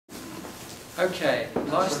Okay,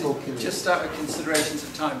 largely just out of considerations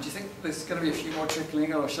of time, do you think there's going to be a few more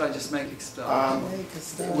trickling, or should I just make it start?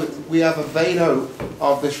 We have a vain hope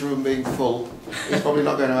of this room being full. It's probably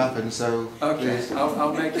not going to happen, so okay,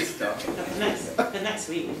 I'll make it start. The next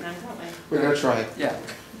week we can, aren't we? We're going to try it. Yeah,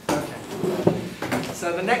 okay.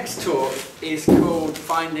 So the next talk is called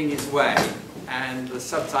Finding His Way, and the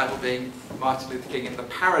subtitle being Martin Luther King and the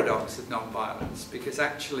Paradox of Nonviolence, because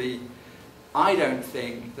actually I don't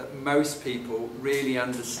think that most people really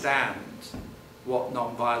understand what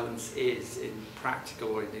nonviolence is in practical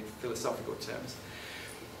or in philosophical terms.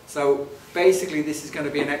 So basically this is going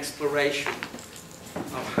to be an exploration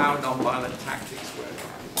of how nonviolent tactics work.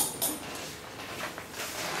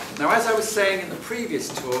 Now, as I was saying in the previous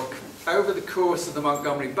talk, over the course of the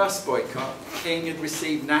Montgomery bus boycott, King had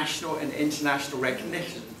received national and international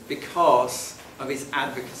recognition because of his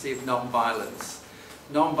advocacy of nonviolence.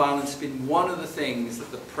 Nonviolence has been one of the things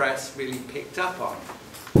that the press really picked up on.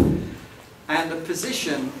 And the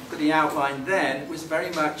position that he outlined then was very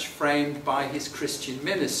much framed by his Christian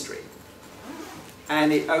ministry.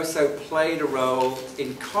 And it also played a role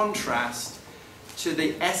in contrast to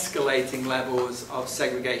the escalating levels of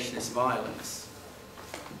segregationist violence.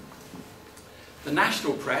 The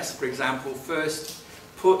national press, for example, first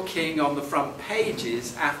put King on the front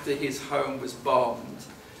pages after his home was bombed,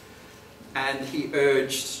 and he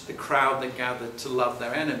urged the crowd that gathered to love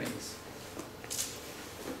their enemies.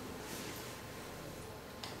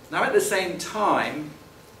 Now, at the same time,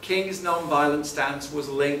 King's nonviolent stance was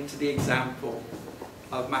linked to the example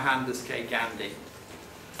of Mohandas K. Gandhi,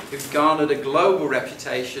 who garnered a global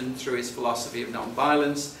reputation through his philosophy of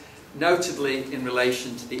nonviolence, notably in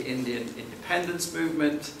relation to the Indian independence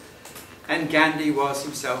movement. And Gandhi was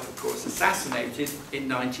himself, of course, assassinated in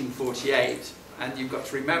 1948. And you've got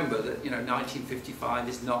to remember that, 1955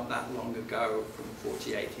 is not that long ago from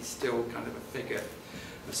 48. He's still kind of a figure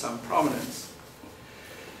of some prominence.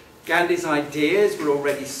 Gandhi's ideas were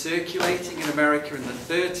already circulating in America in the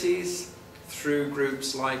 30s through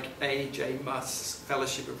groups like A.J. Must's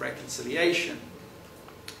Fellowship of Reconciliation.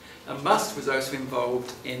 And Must was also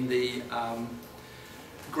involved in the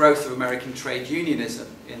growth of American trade unionism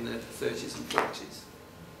in the 30s and 40s.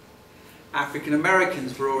 African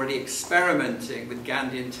Americans were already experimenting with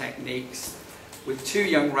Gandhian techniques, with two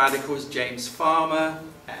young radicals, James Farmer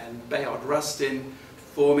and Bayard Rustin,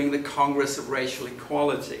 forming the Congress of Racial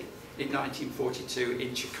Equality in 1942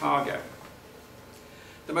 in Chicago.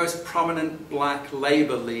 The most prominent black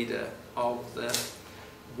labor leader of the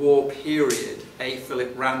war period, A.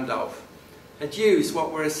 Philip Randolph, had used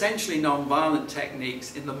what were essentially nonviolent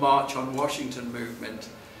techniques in the March on Washington movement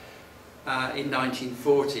in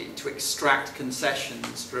 1940 to extract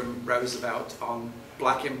concessions from Roosevelt on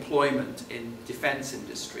black employment in defense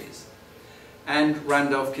industries. And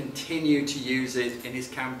Randolph continued to use it in his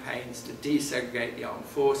campaigns to desegregate the armed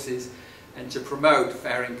forces and to promote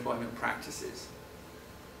fair employment practices.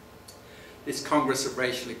 This Congress of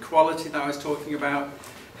Racial Equality that I was talking about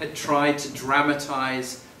had tried to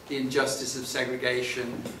dramatize the injustice of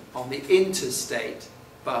segregation on the interstate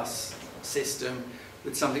bus system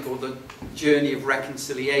with something called the Journey of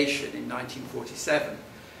Reconciliation in 1947,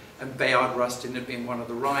 and Bayard Rustin had been one of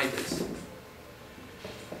the riders.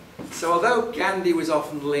 So although Gandhi was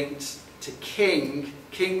often linked to King,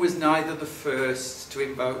 King was neither the first to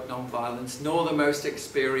invoke nonviolence nor the most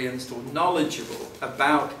experienced or knowledgeable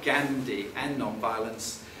about Gandhi and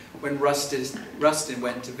nonviolence when Rustin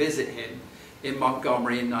went to visit him in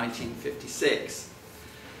Montgomery in 1956.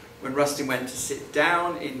 When Rustin went to sit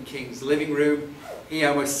down in King's living room, he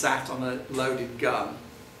almost sat on a loaded gun.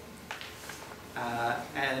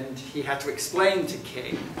 And he had to explain to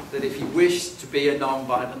King that if he wished to be a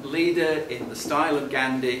non-violent leader in the style of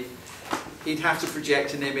Gandhi, he'd have to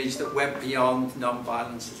project an image that went beyond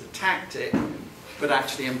non-violence as a tactic, but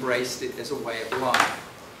actually embraced it as a way of life.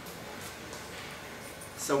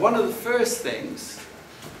 So one of the first things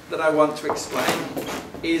that I want to explain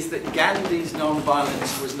is that Gandhi's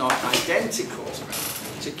non-violence was not identical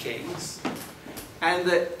to King's, and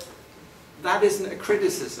that isn't a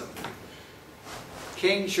criticism.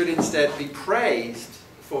 King should instead be praised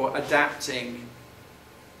for adapting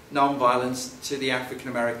non-violence to the African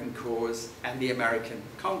American cause and the American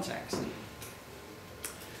context.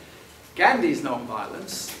 Gandhi's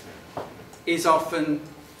non-violence is often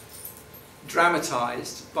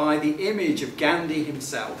dramatized by the image of Gandhi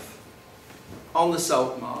himself on the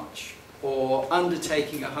Salt March or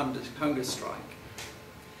undertaking a hunger strike.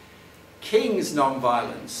 King's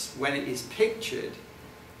non-violence, when it is pictured,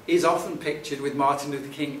 is often pictured with Martin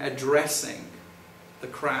Luther King addressing the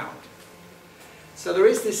crowd. So there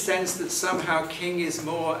is this sense that somehow King is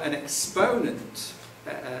more an exponent,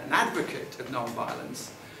 an advocate of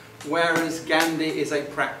non-violence, whereas Gandhi is a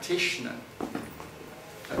practitioner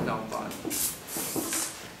of non-violence.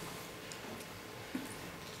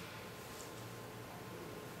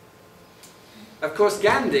 Of course,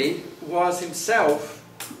 Gandhi was himself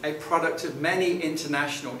a product of many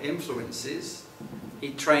international influences.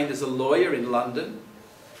 He trained as a lawyer in London,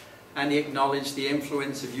 and he acknowledged the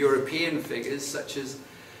influence of European figures such as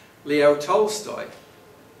Leo Tolstoy.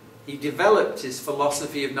 He developed his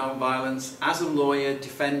philosophy of non-violence as a lawyer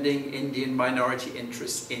defending Indian minority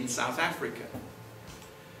interests in South Africa.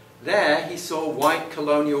 There he saw white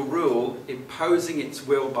colonial rule imposing its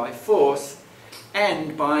will by force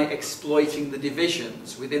and by exploiting the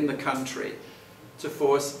divisions within the country to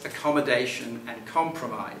force accommodation and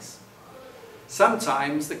compromise.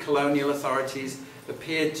 Sometimes the colonial authorities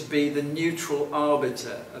appeared to be the neutral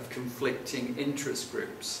arbiter of conflicting interest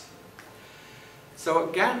groups. So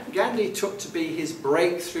what Gandhi took to be his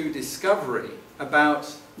breakthrough discovery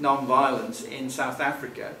about non-violence in South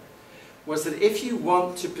Africa was that if you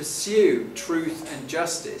want to pursue truth and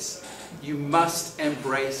justice, you must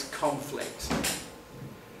embrace conflict.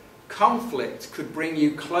 Conflict could bring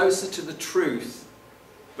you closer to the truth,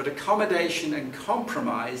 but accommodation and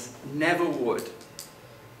compromise never would.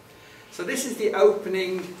 So this is the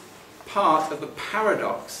opening part of the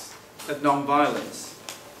paradox of non-violence.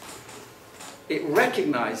 It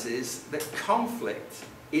recognizes that conflict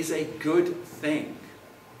is a good thing.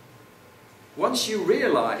 Once you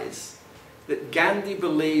realize that Gandhi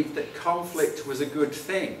believed that conflict was a good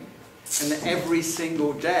thing, and that every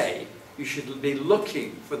single day you should be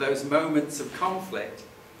looking for those moments of conflict,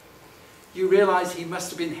 you realize he must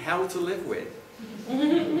have been hell to live with.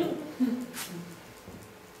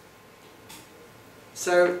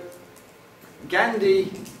 So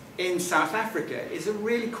Gandhi in South Africa is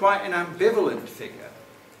really quite an ambivalent figure,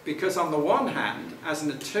 because on the one hand, as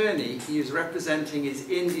an attorney, he is representing his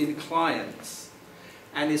Indian clients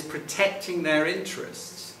and is protecting their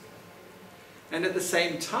interests. And at the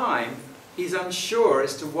same time, he's unsure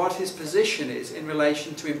as to what his position is in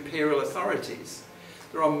relation to imperial authorities.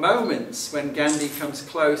 There are moments when Gandhi comes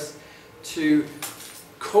close to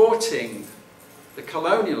courting the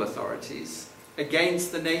colonial authorities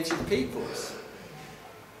against the native peoples.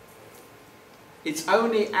 It's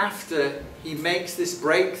only after he makes this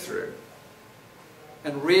breakthrough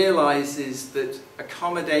and realizes that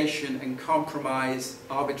accommodation and compromise,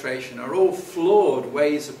 arbitration are all flawed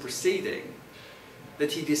ways of proceeding,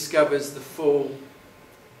 that he discovers the full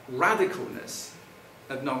radicalness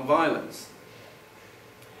of non-violence.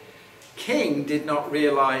 King did not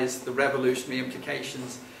realize the revolutionary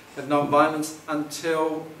implications of non-violence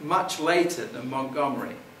until much later than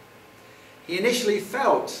Montgomery. He initially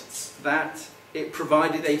felt that it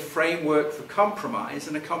provided a framework for compromise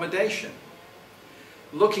and accommodation.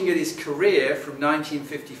 Looking at his career from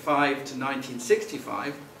 1955 to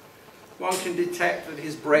 1965, one can detect that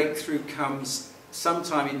his breakthrough comes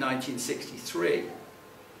sometime in 1963.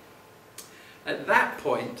 At that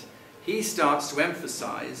point, he starts to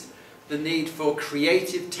emphasize the need for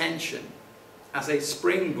creative tension as a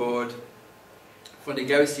springboard for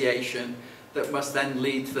negotiation that must then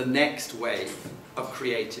lead to the next wave of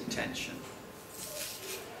creative tension.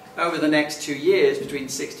 Over the next 2 years, between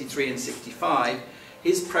 63 and 65,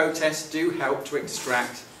 his protests do help to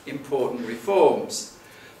extract important reforms.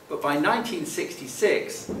 But by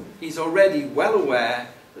 1966, he's already well aware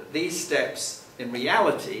that these steps, in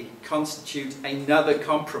reality, constitute another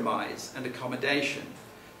compromise and accommodation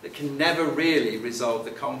that can never really resolve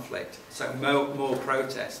the conflict, so more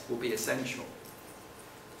protest will be essential.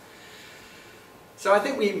 So I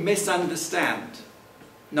think we misunderstand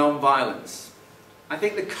non-violence. I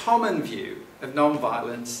think the common view of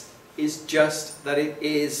non-violence is just that it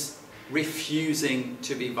is refusing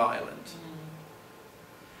to be violent.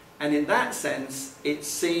 And in that sense, it's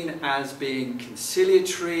seen as being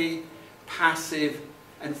conciliatory, passive,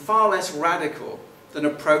 and far less radical than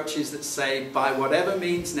approaches that say, by whatever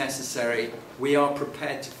means necessary, we are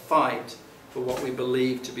prepared to fight for what we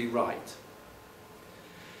believe to be right.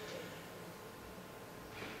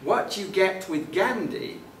 What you get with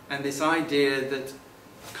Gandhi and this idea that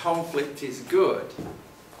conflict is good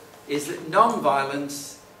is that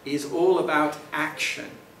non-violence is all about action.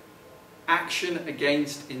 Action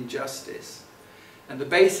against injustice. And the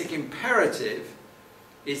basic imperative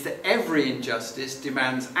is that every injustice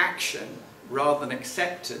demands action rather than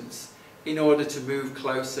acceptance in order to move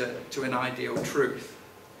closer to an ideal truth.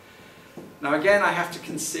 Now again, I have to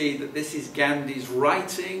concede that this is Gandhi's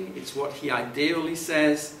writing, it's what he ideally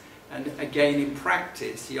says, And again, in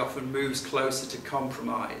practice, he often moves closer to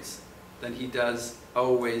compromise than he does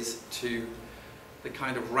always to the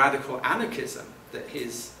kind of radical anarchism that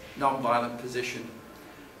his non-violent position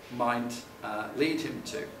might lead him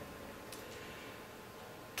to.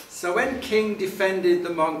 So when King defended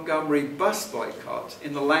the Montgomery bus boycott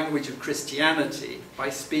in the language of Christianity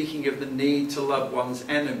by speaking of the need to love one's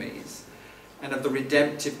enemies and of the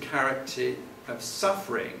redemptive character of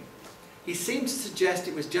suffering, he seemed to suggest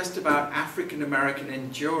it was just about African American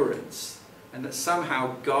endurance and that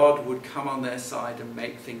somehow God would come on their side and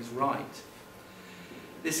make things right.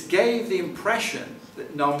 This gave the impression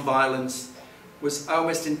that non-violence was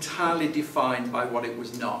almost entirely defined by what it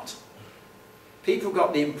was not. People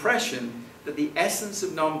got the impression that the essence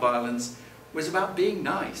of non-violence was about being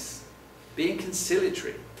nice, being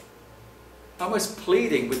conciliatory, almost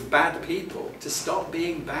pleading with bad people to stop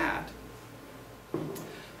being bad.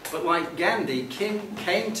 But like Gandhi, King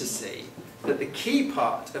came to see that the key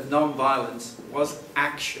part of non-violence was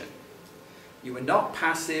action. You were not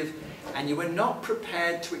passive, and you were not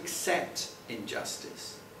prepared to accept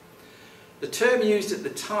injustice. The term used at the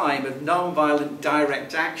time of non-violent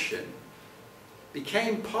direct action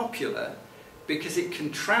became popular because it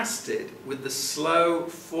contrasted with the slow,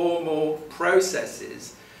 formal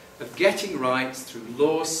processes of getting rights through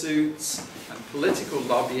lawsuits and political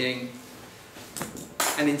lobbying,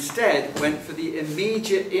 and instead went for the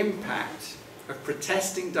immediate impact of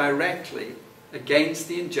protesting directly against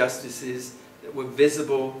the injustices that were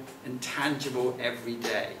visible and tangible every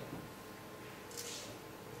day.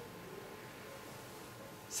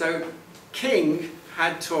 So King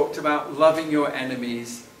had talked about loving your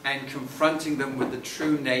enemies and confronting them with the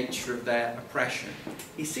true nature of their oppression.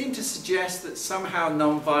 He seemed to suggest that somehow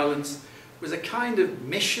non-violence was a kind of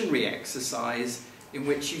missionary exercise in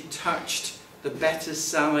which you touched the better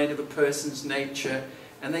side of a person's nature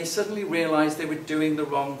and they suddenly realized they were doing the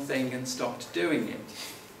wrong thing and stopped doing it.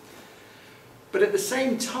 But at the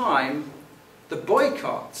same time, the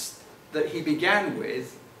boycotts that he began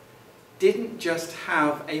with didn't just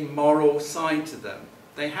have a moral side to them.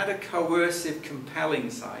 They had a coercive,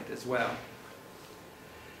 compelling side as well.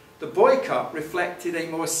 The boycott reflected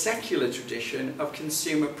a more secular tradition of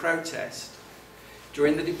consumer protest.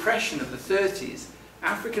 During the Depression of the 30s,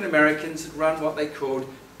 African Americans had run what they called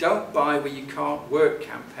 "Don't Buy Where You Can't Work"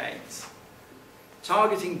 campaigns,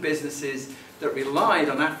 targeting businesses that relied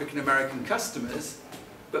on African American customers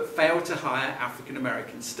but failed to hire African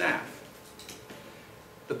American staff.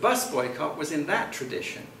 The bus boycott was in that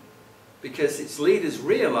tradition because its leaders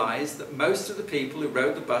realized that most of the people who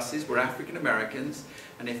rode the buses were African Americans,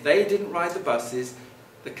 and if they didn't ride the buses,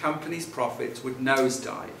 the company's profits would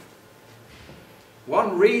nosedive.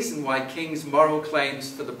 One reason why King's moral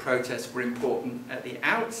claims for the protest were important at the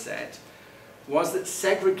outset was that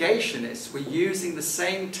segregationists were using the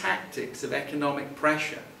same tactics of economic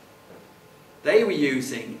pressure. They were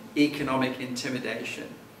using economic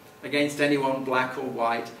intimidation against anyone black or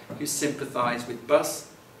white who sympathized with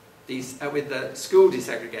the school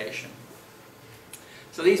desegregation.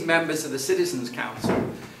 So these members of the Citizens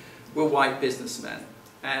Council were white businessmen,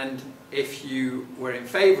 and if you were in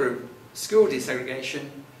favor of school desegregation,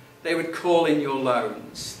 they would call in your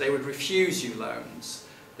loans, they would refuse you loans,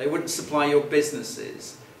 they wouldn't supply your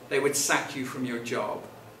businesses, they would sack you from your job.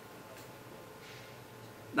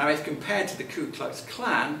 Now, if compared to the Ku Klux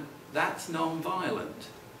Klan, that's non-violent.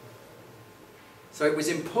 So it was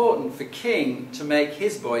important for King to make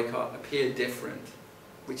his boycott appear different,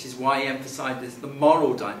 which is why he emphasized the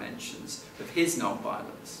moral dimensions of his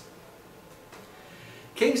non-violence.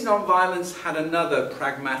 King's non-violence had another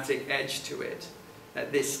pragmatic edge to it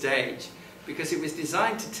at this stage, because it was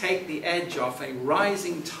designed to take the edge off a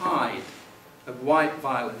rising tide of white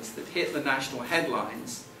violence that hit the national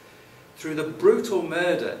headlines through the brutal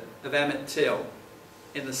murder of Emmett Till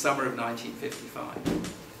in the summer of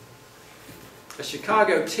 1955. A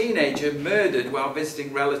Chicago teenager murdered while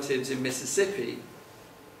visiting relatives in Mississippi.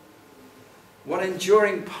 One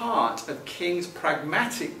enduring part of King's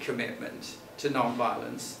pragmatic commitment to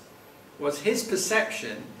non-violence was his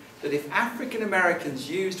perception that if African Americans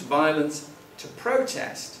used violence to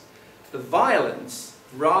protest, the violence,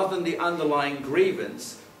 rather than the underlying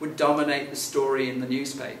grievance, would dominate the story in the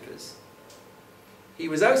newspapers. He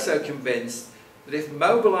was also convinced that if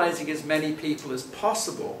mobilizing as many people as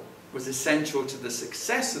possible was essential to the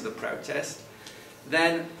success of the protest,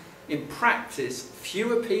 then in practice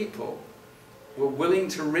fewer people were willing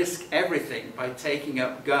to risk everything by taking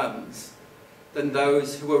up guns than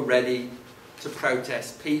those who were ready to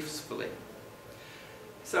protest peacefully.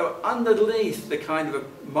 So underneath the kind of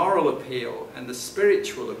a moral appeal and the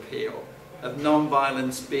spiritual appeal of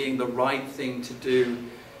non-violence being the right thing to do,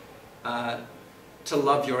 to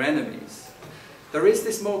love your enemies. There is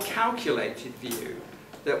this more calculated view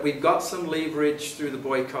that we've got some leverage through the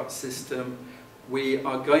boycott system, we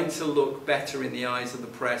are going to look better in the eyes of the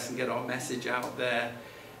press and get our message out there,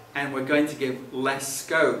 and we're going to give less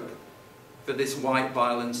scope for this white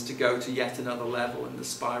violence to go to yet another level and the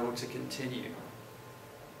spiral to continue.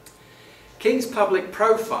 King's public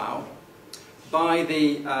profile by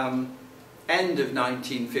the end of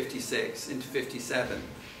 1956 into 57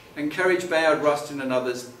 encouraged Bayard Rustin and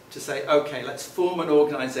others to say, okay, let's form an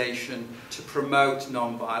organisation to promote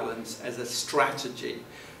non-violence as a strategy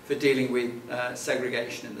for dealing with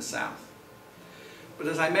segregation in the South. But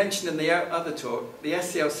as I mentioned in the other talk, the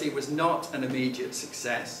SCLC was not an immediate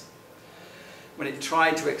success. When it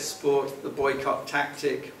tried to export the boycott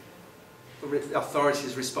tactic, the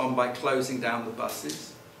authorities respond by closing down the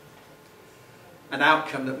buses, an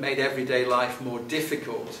outcome that made everyday life more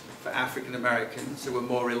difficult for African Americans who were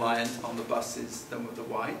more reliant on the buses than were the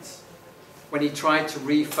whites. When he tried to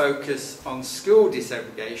refocus on school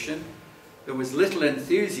desegregation, there was little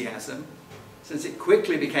enthusiasm, since it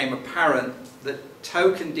quickly became apparent that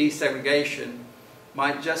token desegregation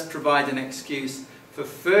might just provide an excuse for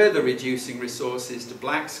further reducing resources to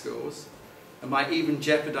black schools and might even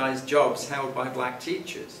jeopardize jobs held by black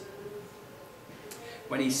teachers.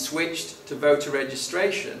 When he switched to voter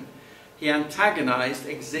registration, he antagonized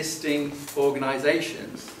existing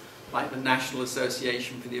organizations like the National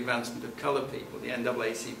Association for the Advancement of Colored People, the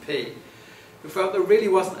NAACP, who felt there really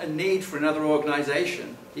wasn't a need for another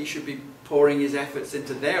organization. He should be pouring his efforts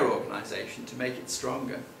into their organization to make it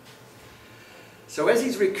stronger. So as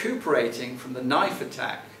he's recuperating from the knife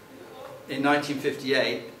attack in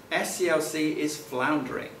 1958, SCLC is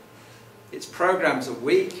floundering. Its programs are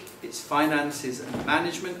weak, its finances and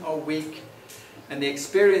management are weak, and the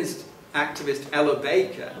experienced activist Ella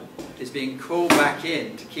Baker is being called back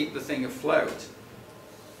in to keep the thing afloat.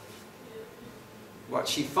 What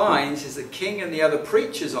she finds is that King and the other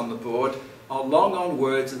preachers on the board are long on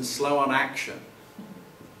words and slow on action.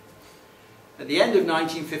 At the end of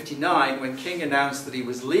 1959, when King announced that he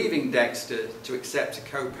was leaving Dexter to accept a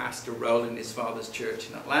co-pastor role in his father's church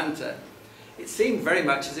in Atlanta, it seemed very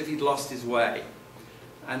much as if he'd lost his way,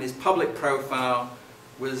 and his public profile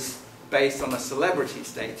was based on a celebrity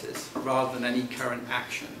status rather than any current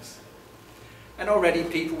actions. And already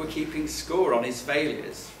people were keeping score on his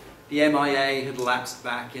failures. The MIA had lapsed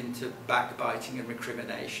back into backbiting and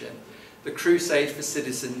recrimination. The crusade for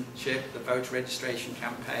citizenship, the voter registration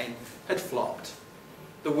campaign, had flopped.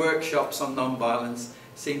 The workshops on non-violence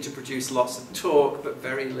seemed to produce lots of talk, but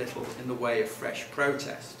very little in the way of fresh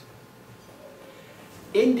protest.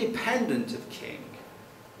 Independent of King,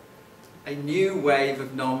 a new wave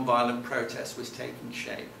of non-violent protest was taking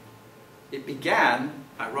shape. It began,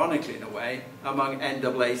 ironically in a way, among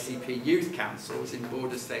NAACP youth councils in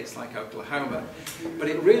border states like Oklahoma, but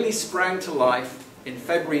it really sprang to life in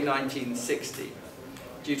February 1960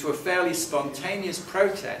 due to a fairly spontaneous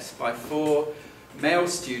protest by 4 male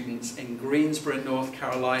students in Greensboro, North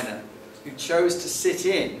Carolina, who chose to sit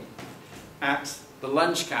in at the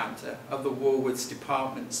lunch counter of the Woolworth's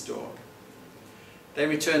department store. They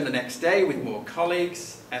returned the next day with more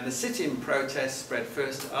colleagues, and the sit-in protest spread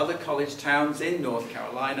first to other college towns in North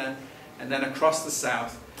Carolina and then across the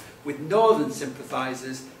South, with northern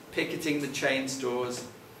sympathizers picketing the chain stores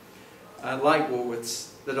like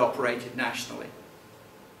Woolworth's that operated nationally.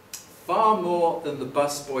 Far more than the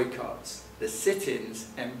bus boycotts, the sit-ins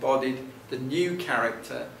embodied the new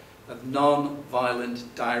character of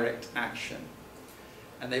non-violent direct action.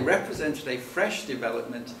 And they represented a fresh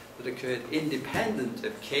development that occurred independent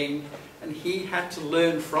of King, and he had to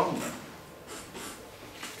learn from them.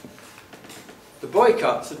 The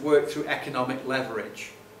boycotts had worked through economic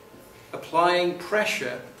leverage, applying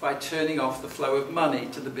pressure by turning off the flow of money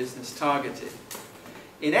to the business targeted.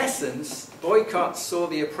 In essence, boycotts saw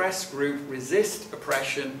the oppressed group resist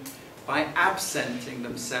oppression by absenting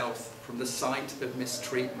themselves from the site of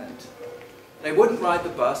mistreatment. They wouldn't ride the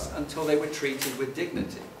bus until they were treated with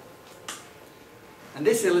dignity. And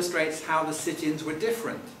this illustrates how the sit-ins were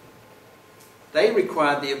different. They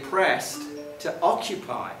required the oppressed to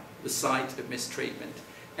occupy the site of mistreatment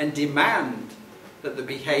and demand that the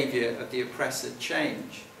behavior of the oppressor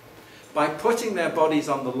change. By putting their bodies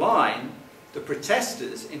on the line, the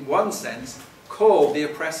protesters, in one sense, called the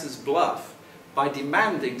oppressor's bluff by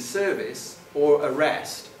demanding service or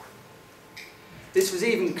arrest. This was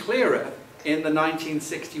even clearer in the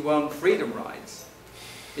 1961 Freedom Rides.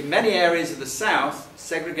 In many areas of the South,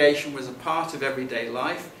 segregation was a part of everyday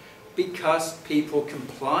life because people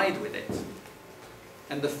complied with it.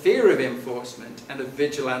 And the fear of enforcement and of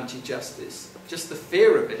vigilante justice, just the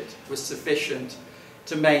fear of it, was sufficient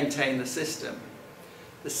to maintain the system.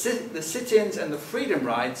 The sit-ins and the freedom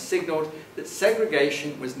rides signalled that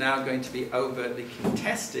segregation was now going to be overtly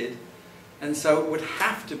contested, and so it would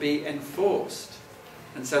have to be enforced.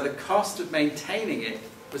 And so the cost of maintaining it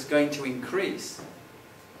was going to increase.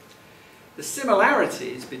 The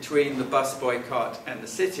similarities between the bus boycott and the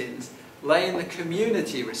sit-ins lay in the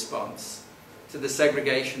community response to the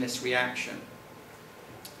segregationist reaction.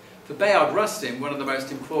 For Bayard Rustin, one of the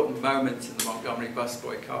most important moments in the Montgomery bus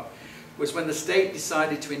boycott was when the state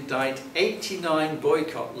decided to indict 89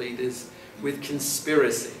 boycott leaders with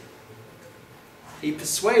conspiracy. He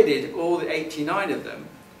persuaded all the 89 of them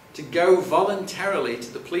to go voluntarily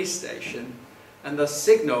to the police station and thus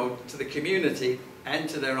signalled to the community and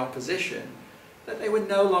to their opposition that they were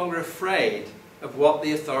no longer afraid of what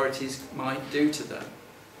the authorities might do to them.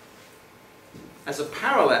 As a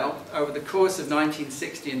parallel, over the course of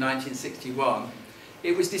 1960 and 1961,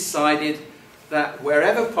 it was decided that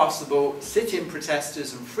wherever possible, sit-in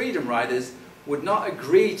protesters and freedom riders would not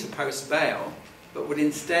agree to post bail, but would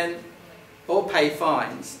instead, or pay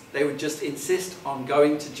fines, they would just insist on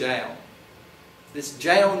going to jail. This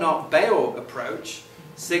jail not bail approach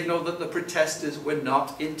signalled that the protesters were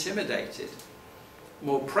not intimidated.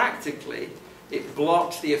 More practically, it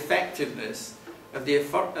blocked the effectiveness of the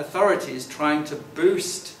authorities trying to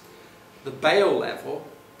boost the bail level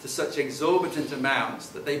to such exorbitant amounts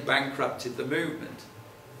that they bankrupted the movement.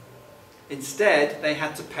 Instead, they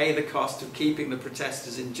had to pay the cost of keeping the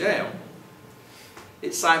protesters in jail.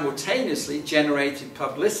 It simultaneously generated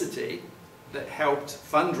publicity that helped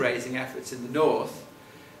fundraising efforts in the north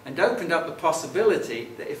and opened up the possibility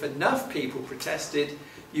that if enough people protested,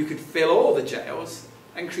 you could fill all the jails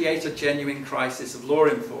and create a genuine crisis of law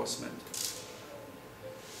enforcement.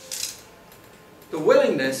 The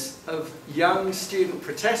willingness of young student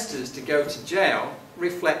protesters to go to jail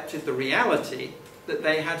reflected the reality that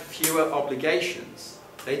they had fewer obligations.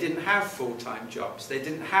 They didn't have full-time jobs, they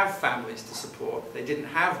didn't have families to support, they didn't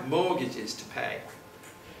have mortgages to pay.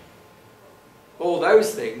 All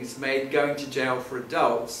those things made going to jail for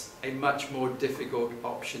adults a much more difficult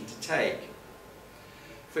option to take.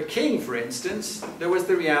 For King, for instance, there was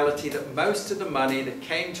the reality that most of the money that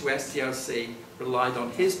came to STLC relied on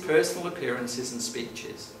his personal appearances and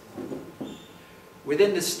speeches.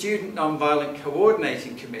 Within the Student Nonviolent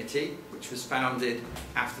Coordinating Committee, which was founded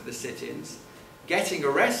after the sit-ins, getting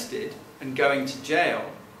arrested and going to jail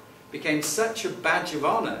became such a badge of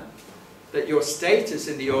honour that your status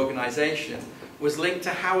in the organisation was linked to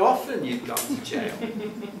how often you'd gone to jail.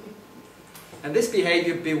 And this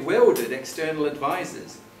behaviour bewildered external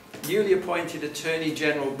advisers. Newly appointed Attorney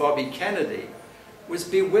General Bobby Kennedy was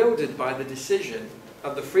bewildered by the decision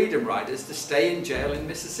of the Freedom Riders to stay in jail in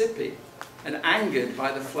Mississippi and angered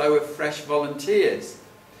by the flow of fresh volunteers.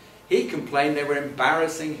 He complained they were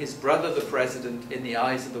embarrassing his brother, the president, in the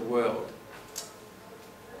eyes of the world.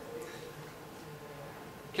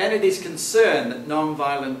 Kennedy's concern that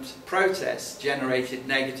non-violent protests generated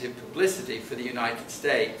negative publicity for the United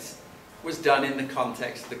States was done in the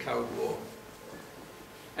context of the Cold War.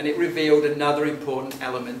 And it revealed another important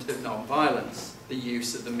element of non-violence, the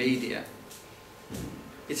use of the media.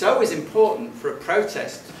 It's always important for a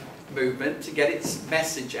protest movement to get its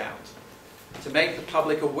message out, to make the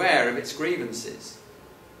public aware of its grievances.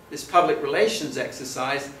 This public relations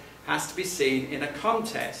exercise has to be seen in a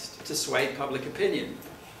contest to sway public opinion.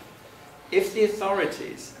 If the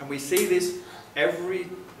authorities, and we see this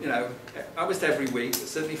almost every week, but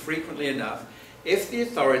certainly frequently enough, if the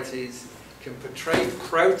authorities can portray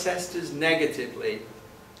protesters negatively,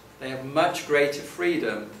 they have much greater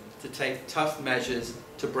freedom to take tough measures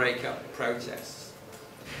to break up the protests.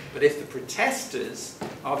 But if the protesters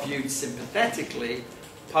are viewed sympathetically,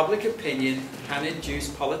 public opinion can induce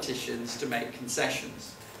politicians to make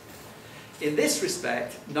concessions. In this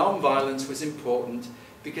respect, non-violence was important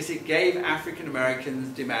because it gave African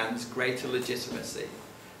Americans' demands greater legitimacy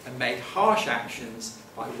and made harsh actions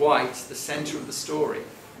by whites the centre of the story.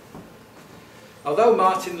 Although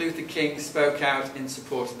Martin Luther King spoke out in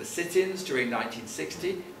support of the sit-ins during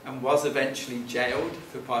 1960 and was eventually jailed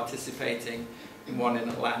for participating in one in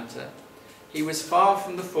Atlanta, he was far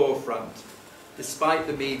from the forefront, despite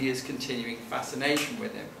the media's continuing fascination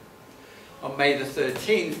with him. On May the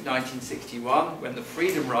 13th, 1961, when the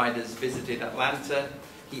Freedom Riders visited Atlanta,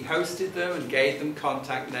 he hosted them and gave them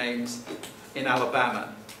contact names in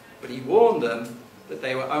Alabama, but he warned them that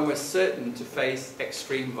they were almost certain to face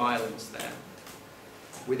extreme violence there.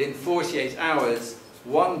 Within 48 hours,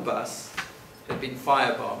 one bus had been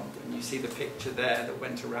firebombed, and you see the picture there that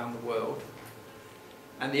went around the world.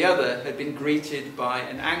 and the other had been greeted by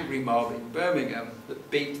an angry mob in Birmingham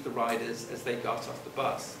that beat the riders as they got off the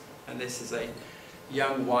bus. And this is a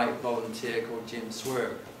young white volunteer called Jim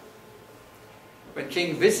Swerve. When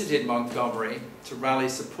King visited Montgomery to rally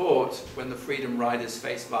support when the Freedom Riders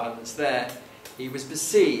faced violence there, he was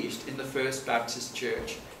besieged in the First Baptist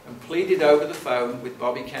Church and pleaded over the phone with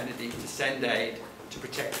Bobby Kennedy to send aid to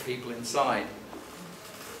protect the people inside.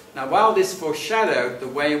 Now, while this foreshadowed the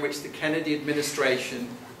way in which the Kennedy administration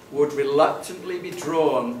would reluctantly be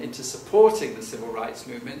drawn into supporting the civil rights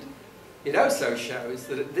movement, it also shows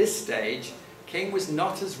that at this stage, King was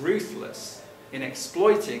not as ruthless in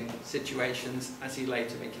exploiting situations as he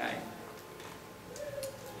later became.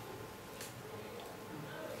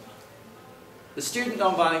 The Student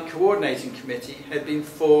Nonviolent Coordinating Committee had been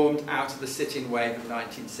formed out of the sit-in wave of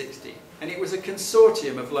 1960, and it was a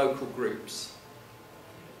consortium of local groups.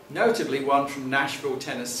 Notably one from Nashville,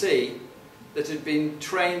 Tennessee, that had been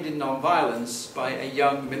trained in nonviolence by a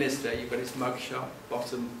young minister, you've got his mugshot,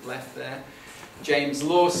 bottom left there, James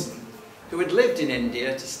Lawson, who had lived in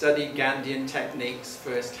India to study Gandhian techniques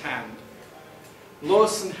firsthand.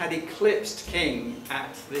 Lawson had eclipsed King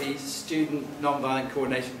at the Student Nonviolent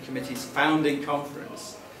Coordination Committee's founding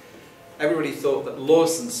conference. Everybody thought that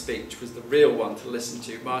Lawson's speech was the real one to listen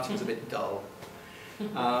to. Martin was a bit dull.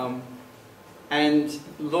 And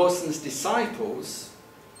Lawson's disciples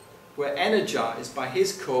were energized by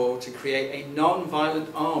his call to create a non-violent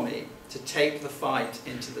army to take the fight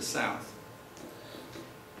into the South.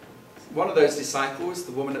 One of those disciples,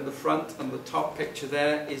 the woman at the front on the top picture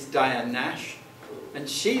there, is Diane Nash, and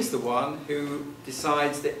she's the one who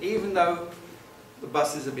decides that even though the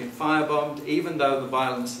buses have been firebombed, even though the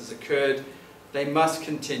violence has occurred, they must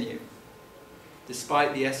continue,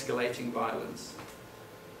 despite the escalating violence.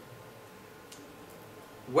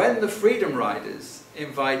 When the Freedom Riders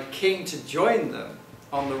invite King to join them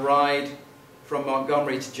on the ride from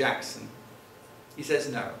Montgomery to Jackson, he says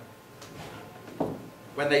no.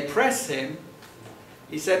 When they press him,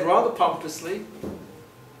 he said rather pompously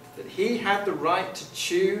that he had the right to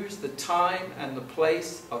choose the time and the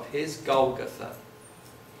place of his Golgotha,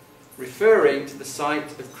 referring to the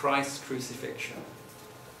site of Christ's crucifixion.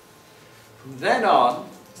 From then on,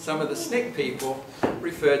 some of the SNCC people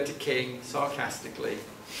referred to King sarcastically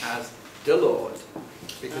as the Lord,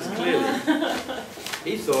 because clearly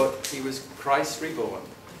he thought he was Christ reborn.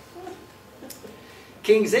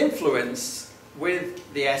 King's influence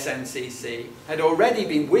with the SNCC had already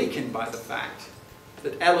been weakened by the fact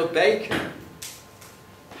that Ella Baker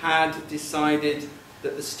had decided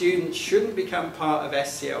that the students shouldn't become part of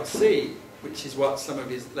SCLC, which is what some of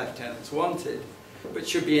his lieutenants wanted, but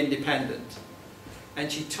should be independent. And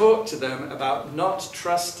she talked to them about not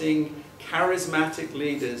trusting charismatic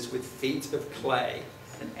leaders with feet of clay.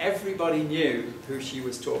 And everybody knew who she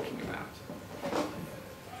was talking about.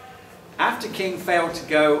 After King failed to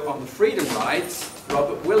go on the Freedom Rides,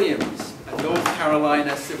 Robert Williams, a North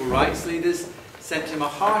Carolina civil rights leader, sent him a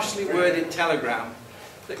harshly worded telegram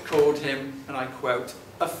that called him, and I quote,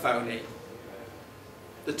 a phony.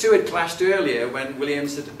 The two had clashed earlier when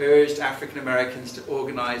Williams had urged African Americans to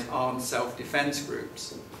organize armed self-defense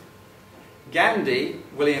groups. Gandhi,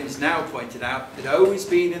 Williams now pointed out, had always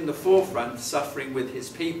been in the forefront suffering with his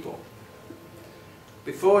people.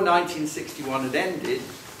 Before 1961 had ended,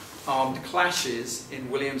 armed clashes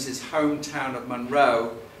in Williams's hometown of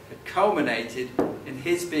Monroe had culminated in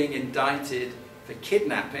his being indicted for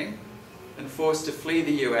kidnapping and forced to flee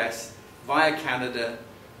the US via Canada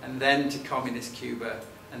and then to communist Cuba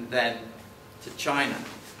and then to China.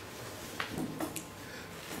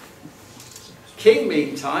 King,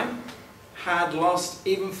 meantime, had lost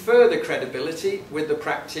even further credibility with the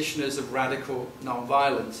practitioners of radical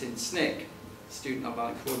nonviolence in SNCC, Student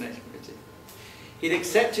Nonviolent Coordinating Committee. He'd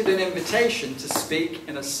accepted an invitation to speak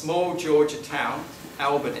in a small Georgia town,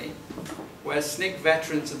 Albany, where SNCC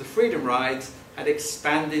veterans of the Freedom Rides had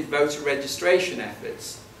expanded voter registration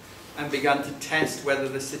efforts and begun to test whether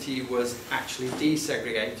the city was actually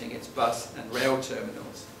desegregating its bus and rail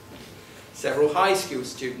terminals. Several high school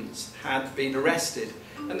students had been arrested,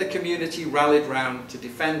 and the community rallied round to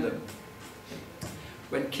defend them.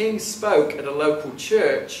 When King spoke at a local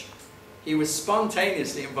church, he was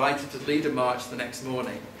spontaneously invited to lead a march the next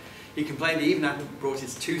morning. He complained he even hadn't brought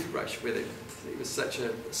his toothbrush with him. It was such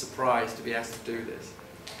a surprise to be asked to do this.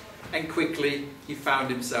 And quickly, he found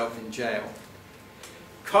himself in jail.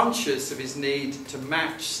 Conscious of his need to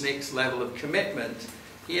match SNCC's level of commitment,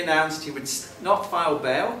 he announced he would not file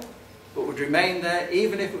bail, but would remain there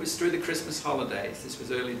even if it was through the Christmas holidays. This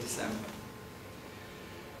was early December.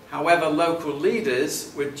 However, local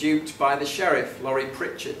leaders were duped by the sheriff, Laurie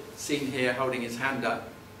Pritchett, seen here holding his hand up,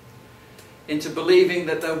 into believing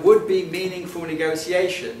that there would be meaningful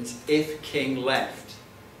negotiations if King left.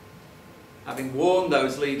 Having warned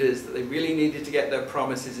those leaders that they really needed to get their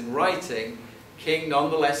promises in writing, King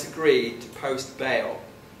nonetheless agreed to post bail,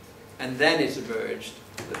 and then it emerged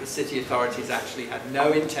that the city authorities actually had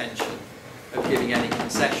no intention of giving any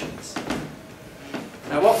concessions.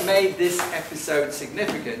 Now, what made this episode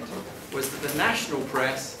significant was that the national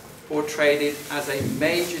press portrayed it as a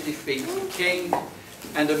major defeat for King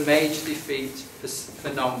and a major defeat for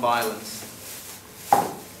non-violence.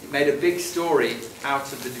 It made a big story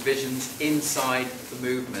out of the divisions inside the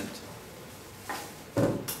movement.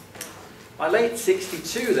 By late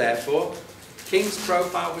 '62, therefore, King's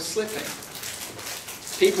profile was slipping.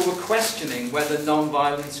 People were questioning whether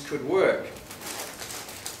non-violence could work.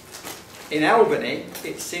 In Albany,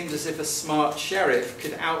 it seemed as if a smart sheriff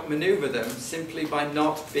could outmaneuver them simply by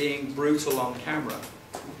not being brutal on camera.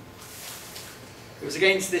 It was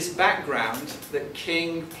against this background that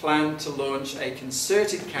King planned to launch a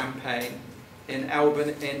concerted campaign in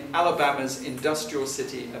Alabama's industrial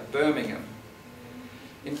city of Birmingham.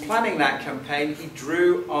 In planning that campaign, he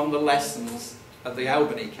drew on the lessons of the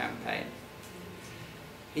Albany campaign.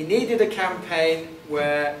 He needed a campaign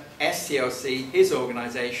where SCLC, his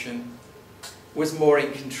organisation, was more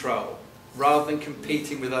in control, rather than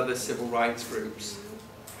competing with other civil rights groups.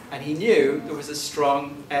 And he knew there was a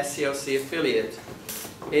strong SCLC affiliate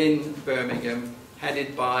in Birmingham,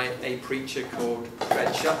 headed by a preacher called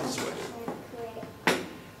Fred Shuttlesworth.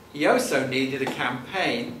 He also needed a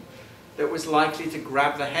campaign that was likely to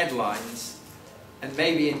grab the headlines and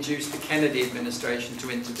maybe induce the Kennedy administration to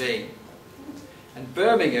intervene. And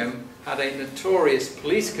Birmingham had a notorious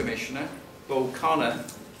police commissioner, Bull Connor,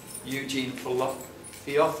 Eugene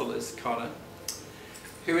Theophilus Connor,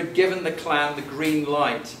 who had given the Klan the green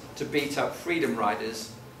light to beat up Freedom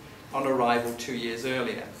Riders on arrival 2 years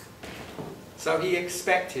earlier. So he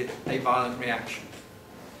expected a violent reaction.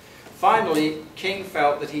 Finally, King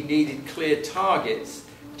felt that he needed clear targets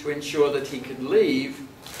to ensure that he could leave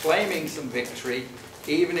claiming some victory,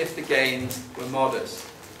 even if the gains were modest.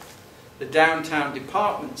 The downtown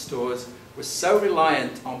department stores were so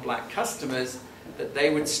reliant on black customers that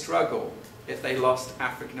they would struggle if they lost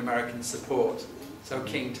African American support, so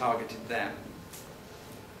King targeted them.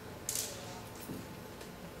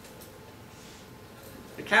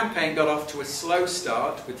 The campaign got off to a slow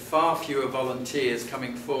start, with far fewer volunteers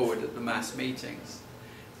coming forward at the mass meetings.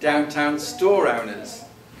 Downtown store owners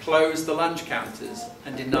closed the lunch counters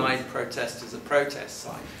and denied protesters a protest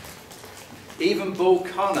site. Even Bull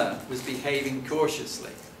Connor was behaving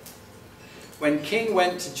cautiously. When King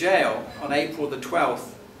went to jail on April the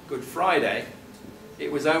 12th, Good Friday,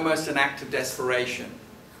 it was almost an act of desperation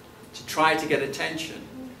to try to get attention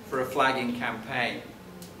for a flagging campaign.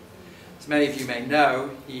 As many of you may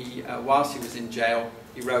know, whilst he was in jail,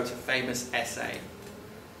 he wrote a famous essay,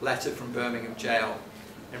 Letter from Birmingham Jail,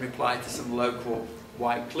 in reply to some local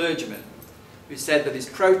white clergymen who said that his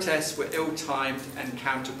protests were ill-timed and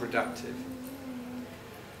counterproductive.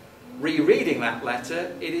 Rereading that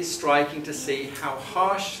letter, it is striking to see how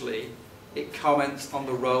harshly it comments on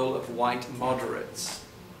the role of white moderates,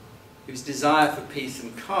 whose desire for peace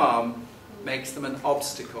and calm makes them an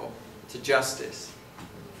obstacle to justice.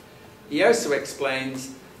 He also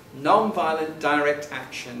explains, non-violent direct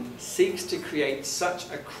action seeks to create such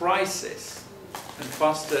a crisis and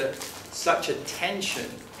foster such a tension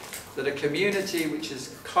that a community which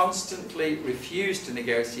has constantly refused to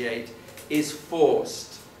negotiate is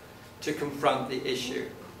forced to confront the issue.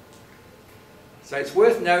 So it's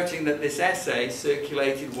worth noting that this essay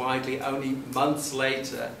circulated widely only months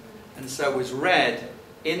later, and so was read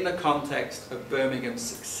in the context of Birmingham's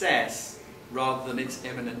success rather than its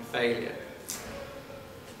imminent failure.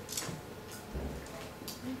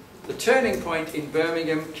 The turning point in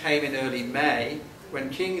Birmingham came in early May, when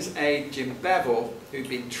King's aide Jim Bevel, who'd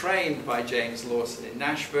been trained by James Lawson in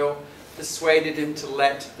Nashville, persuaded him to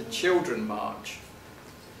let the children march.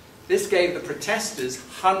 This gave the protesters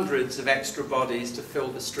hundreds of extra bodies to fill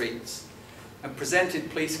the streets, and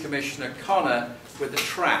presented Police Commissioner Connor with a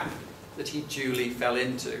trap that he duly fell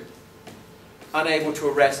into. Unable to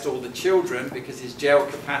arrest all the children because his jail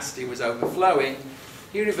capacity was overflowing,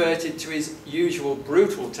 he reverted to his usual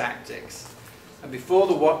brutal tactics, and before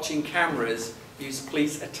the watching cameras used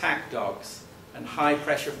police attack dogs and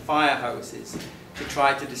high-pressure fire hoses to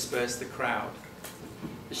try to disperse the crowd.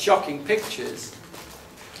 The shocking pictures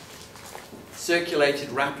circulated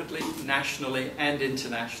rapidly, nationally and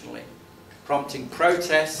internationally, prompting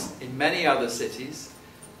protests in many other cities,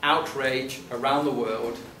 outrage around the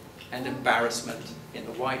world, and embarrassment in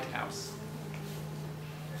the White House.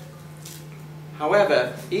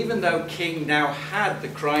 However, even though King now had the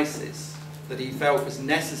crisis that he felt was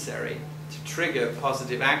necessary to trigger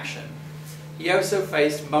positive action, he also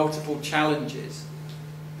faced multiple challenges.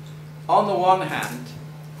 On the one hand,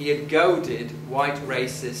 he had goaded white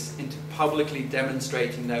racists into publicly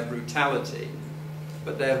demonstrating their brutality,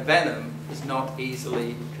 but their venom was not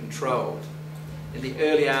easily controlled. In the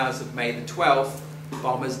early hours of May the 12th,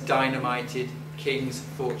 bombers dynamited King's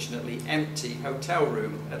fortunately empty hotel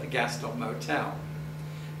room at the Gaston Motel.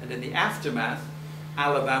 And in the aftermath,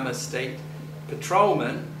 Alabama State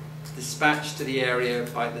patrolmen dispatched to the area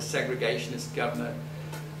by the segregationist governor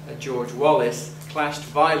George Wallace clashed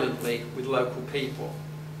violently with local people,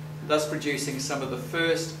 thus producing some of the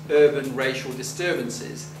first urban racial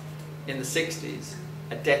disturbances in the 60s,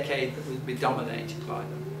 a decade that would be dominated by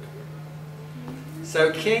them.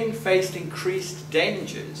 So King faced increased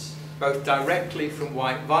dangers, both directly from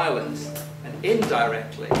white violence and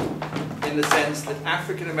indirectly, in the sense that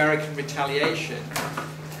African American retaliation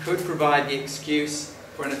could provide the excuse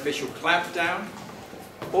for an official clampdown,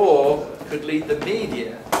 or could lead the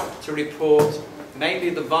media to report mainly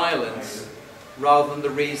the violence rather than the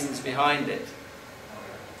reasons behind it.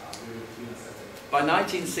 By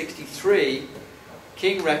 1963,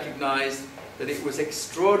 King recognized that it was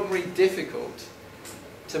extraordinarily difficult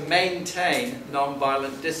to maintain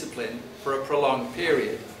non-violent discipline for a prolonged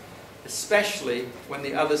period, especially when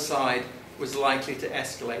the other side was likely to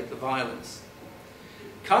escalate the violence.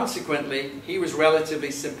 Consequently, he was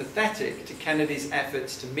relatively sympathetic to Kennedy's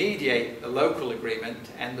efforts to mediate a local agreement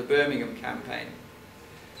to end the Birmingham campaign.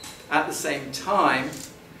 At the same time,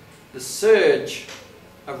 the surge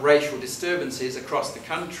of racial disturbances across the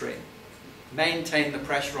country maintained the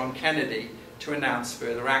pressure on Kennedy to announce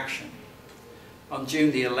further action. On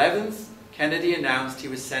June the 11th, Kennedy announced he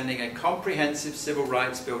was sending a comprehensive civil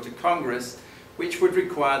rights bill to Congress, which would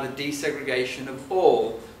require the desegregation of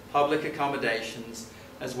all public accommodations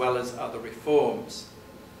as well as other reforms.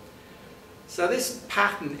 So this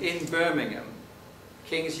pattern in Birmingham,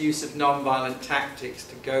 King's use of non-violent tactics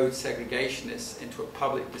to goad segregationists into a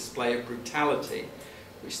public display of brutality,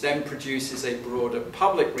 which then produces a broader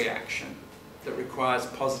public reaction that requires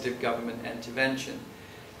positive government intervention,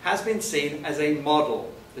 has been seen as a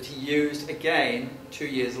model that he used again 2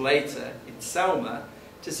 years later in Selma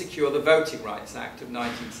to secure the Voting Rights Act of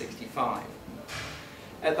 1965.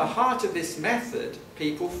 At the heart of this method,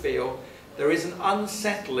 people feel there is an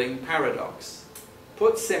unsettling paradox.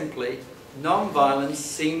 Put simply, non-violence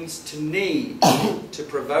seems to need to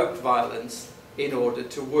provoke violence in order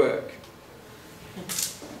to work.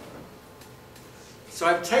 So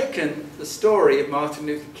I've taken the story of Martin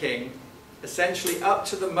Luther King essentially up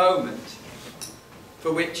to the moment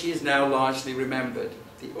for which he is now largely remembered,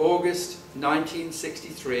 the August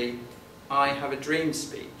 1963 I Have a Dream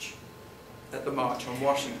speech at the March on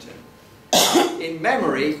Washington. In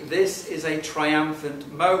memory, this is a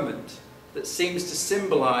triumphant moment that seems to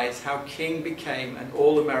symbolize how King became an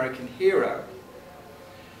all-American hero.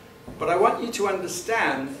 But I want you to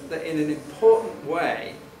understand that in an important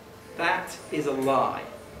way, that is a lie.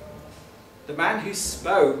 The man who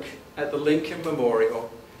spoke at the Lincoln Memorial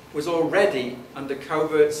was already under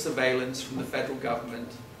covert surveillance from the federal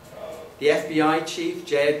government. The FBI chief,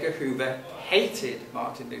 J. Edgar Hoover, hated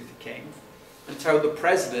Martin Luther King and told the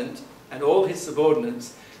president and all his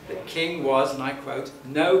subordinates that King was, and I quote,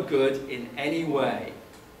 no good in any way.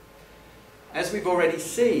 As we've already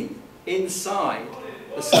seen, inside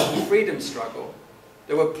the Southern freedom struggle,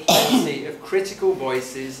 there were plenty of critical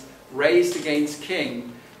voices raised against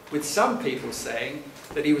King, with some people saying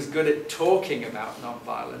that he was good at talking about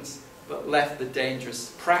nonviolence, but left the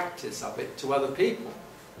dangerous practice of it to other people.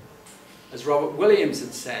 As Robert Williams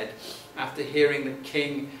had said, after hearing that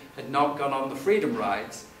King had not gone on the freedom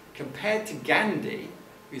rides, compared to Gandhi,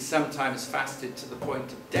 who sometimes fasted to the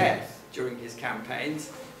point of death during his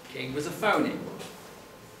campaigns, King was a phony.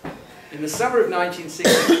 In the summer of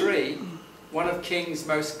 1963, one of King's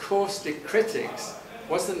most caustic critics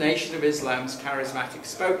was the Nation of Islam's charismatic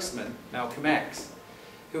spokesman, Malcolm X,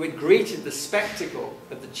 who had greeted the spectacle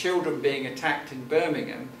of the children being attacked in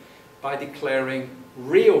Birmingham by declaring,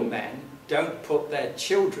 real men don't put their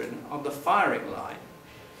children on the firing line.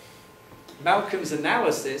 Malcolm's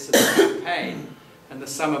analysis of the campaign and the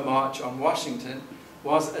summer march on Washington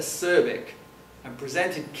was acerbic and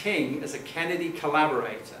presented King as a Kennedy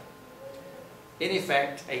collaborator, in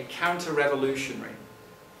effect a counter-revolutionary.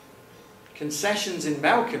 Concessions in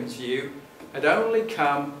Malcolm's view had only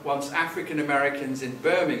come once African Americans in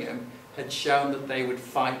Birmingham had shown that they would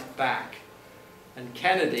fight back, and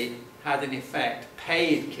Kennedy had in effect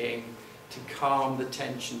paid King to calm the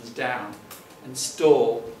tensions down, and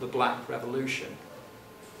stall the Black Revolution.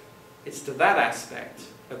 It's to that aspect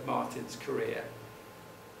of Martin's career,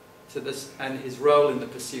 to this, and his role in the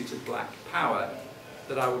pursuit of black power,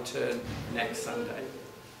 that I will turn next Sunday.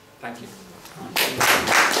 Thank you.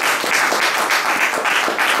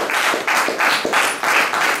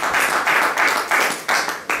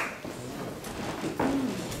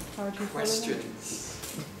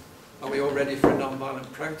 Questions? Are we all ready for a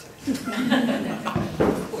non-violent protest?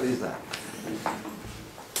 What is that?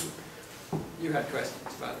 You had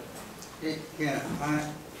questions about it. Yeah,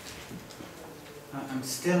 I'm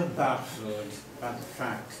still baffled by the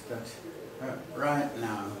fact that right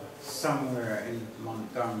now, somewhere in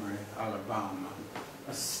Montgomery, Alabama,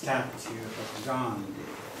 a statue of Gandhi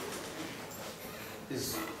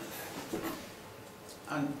is,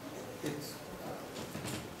 and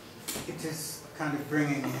it is kind of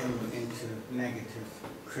bringing him into negative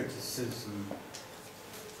criticism.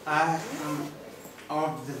 I am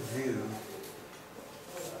of the view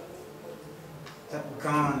that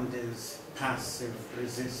Gandhi's passive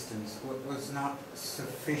resistance was not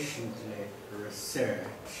sufficiently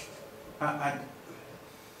researched by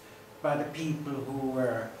the people who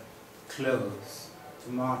were close to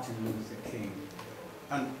Martin Luther King.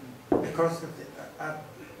 And because of the...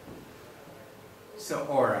 so,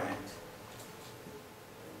 all right.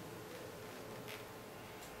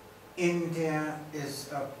 India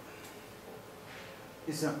is a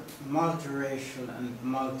multiracial and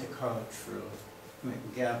multicultural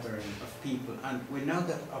gathering of people, and we know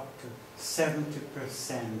that up to 70%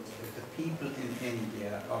 of the people in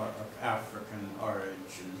India are of African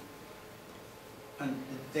origin, and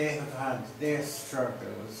they have had their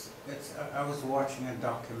struggles. I was watching a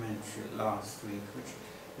documentary last week which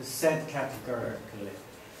said categorically,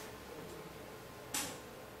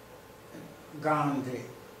 Gandhi,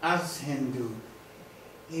 as Hindu,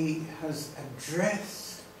 he has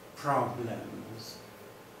addressed problems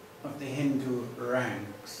of the Hindu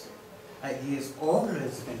ranks. He has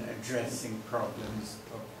always been addressing problems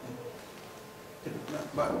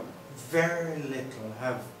but very little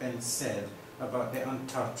have been said about the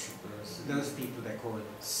untouchables, those people they call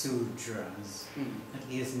Sudras. And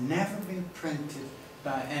he has never been printed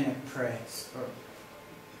by any press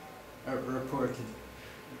or reported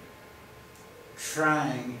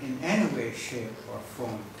trying in any way, shape or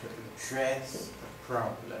form to address the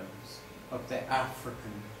problems of the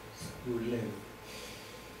Africans who live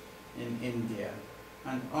in India.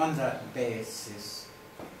 And on that basis,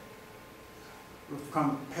 we've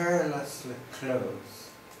come perilously close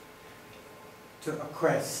to a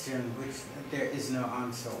question which there is no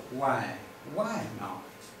answer. Why? Why not?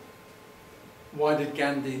 Why did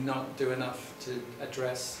Gandhi not do enough to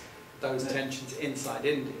address those tensions inside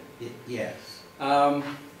India? Yes. I mean,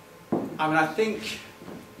 I think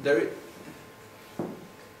there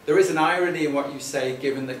is an irony in what you say,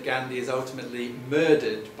 given that Gandhi is ultimately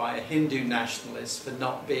murdered by a Hindu nationalist for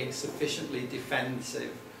not being sufficiently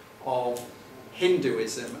defensive of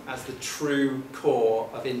Hinduism as the true core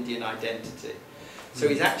of Indian identity. So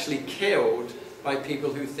he's actually killed by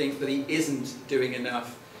people who think that he isn't doing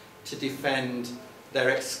enough to defend their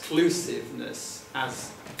exclusiveness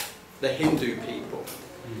as the Hindu people.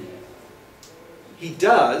 He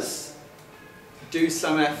does do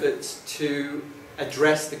some efforts to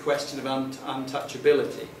address the question of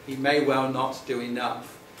untouchability. He may well not do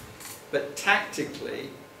enough. But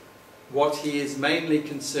tactically, what he is mainly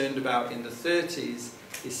concerned about in the 30s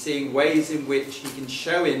is seeing ways in which he can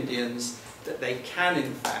show Indians that they can,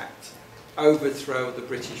 in fact, overthrow the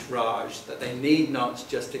British Raj, that they need not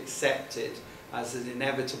just accept it as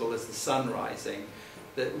inevitable as the sun rising,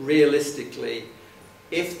 that realistically,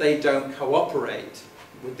 if they don't cooperate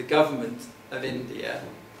with the government of India,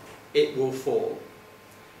 it will fall.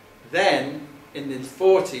 Then, in the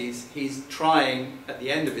 40s, he's trying, at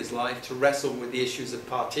the end of his life, to wrestle with the issues of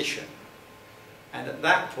partition. And at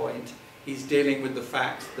that point, he's dealing with the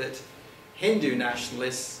fact that Hindu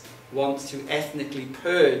nationalists want to ethnically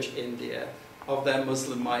purge India of their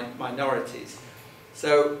Muslim minorities.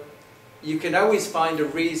 So you can always find a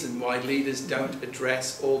reason why leaders don't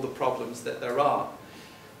address all the problems that there are.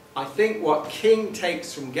 I think what King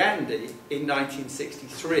takes from Gandhi in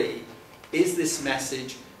 1963 is this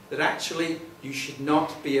message that actually you should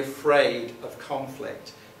not be afraid of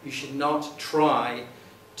conflict. You should not try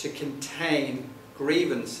to contain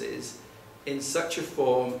grievances in such a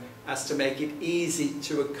form as to make it easy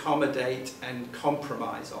to accommodate and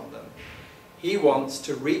compromise on them. He wants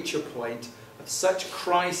to reach a point of such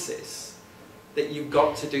crisis that you've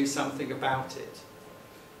got to do something about it.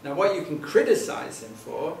 Now, what you can criticise him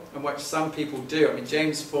for, and what some people do, I mean,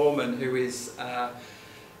 James Foreman, who is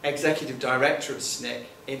executive director of SNCC,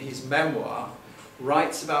 in his memoir,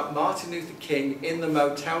 writes about Martin Luther King in the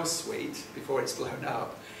motel suite, before it's blown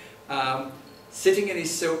up, sitting in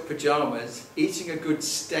his silk pyjamas, eating a good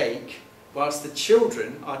steak, whilst the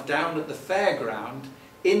children are down at the fairground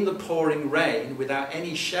in the pouring rain without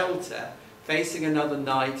any shelter, facing another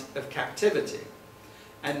night of captivity.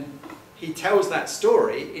 And he tells that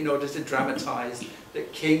story in order to dramatise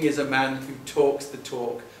that King is a man who talks the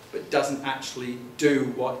talk but doesn't actually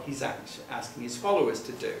do what he's asking his followers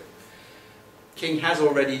to do. King has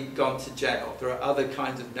already gone to jail. There are other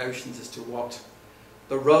kinds of notions as to what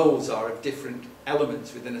the roles are of different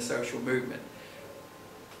elements within a social movement.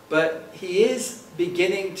 But he is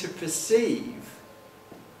beginning to perceive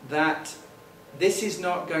that this is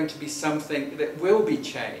not going to be something that will be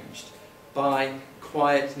changed by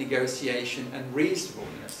quiet negotiation and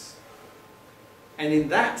reasonableness. And in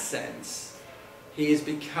that sense, he is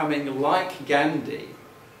becoming like Gandhi,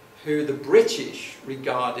 who the British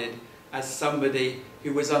regarded as somebody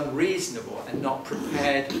who was unreasonable and not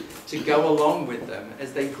prepared to go along with them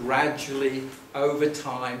as they gradually, over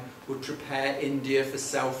time, would prepare India for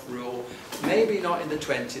self-rule, maybe not in the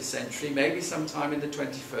 20th century, maybe sometime in the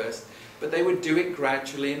 21st, but they would do it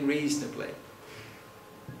gradually and reasonably.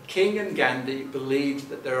 King and Gandhi believed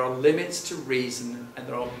that there are limits to reason and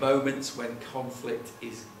there are moments when conflict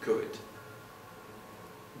is good.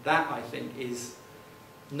 That, I think, is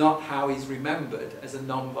not how he's remembered as a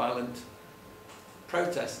non-violent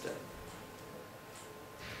protester.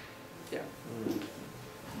 Yeah.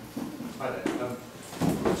 Hi there.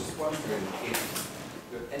 I was just wondering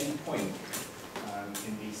if at any point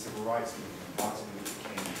in the civil rights movement, Martin Luther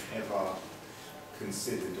King ever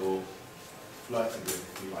considered or flirted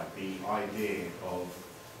with, if you like, the idea of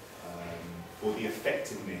or the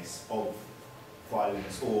effectiveness of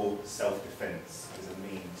violence or self-defense as a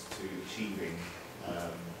means to achieving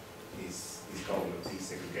his goal of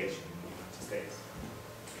desegregation in the United States.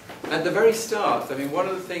 At the very start, I mean, one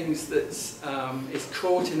of the things that is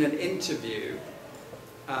caught in an interview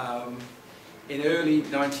in early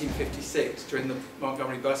 1956 during the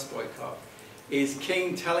Montgomery bus boycott is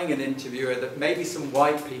King telling an interviewer that maybe some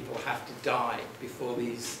white people have to die before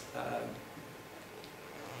these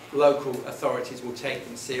local authorities will take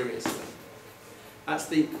them seriously. That's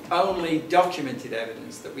the only documented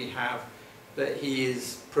evidence that we have that he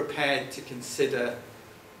is prepared to consider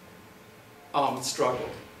armed struggle.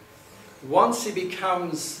 Once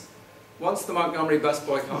the Montgomery bus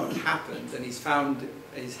boycott happens and he's found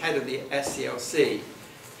he's head of the SCLC,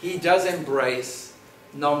 he does embrace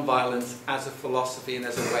non-violence as a philosophy and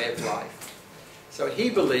as a way of life. So he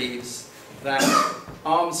believes that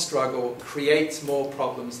armed struggle creates more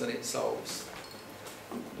problems than it solves.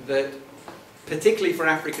 That, particularly for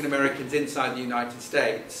African Americans inside the United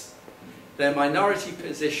States, their minority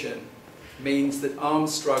position means that armed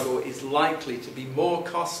struggle is likely to be more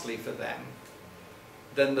costly for them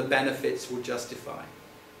than the benefits will justify.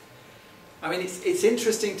 I mean, it's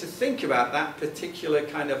interesting to think about that particular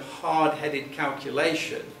kind of hard-headed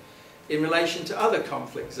calculation in relation to other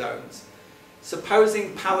conflict zones.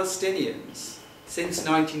 Supposing Palestinians, since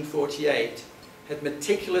 1948, had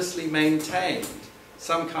meticulously maintained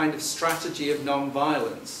some kind of strategy of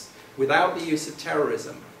non-violence without the use of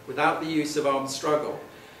terrorism, without the use of armed struggle,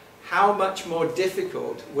 how much more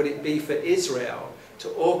difficult would it be for Israel to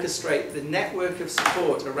orchestrate the network of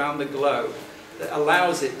support around the globe that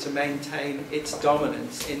allows it to maintain its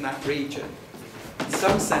dominance in that region? In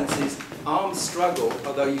some senses, armed struggle,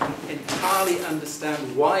 although you can entirely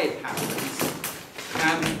understand why it happens,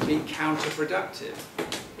 can be counterproductive.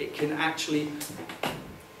 It can actually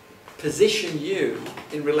position you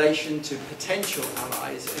in relation to potential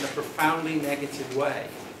allies in a profoundly negative way.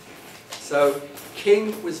 So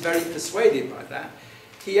King was very persuaded by that.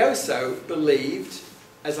 He also believed,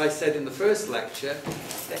 as I said in the first lecture,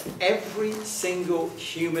 that every single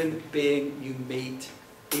human being you meet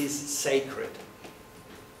is sacred.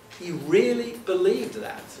 He really believed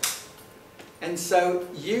that. And so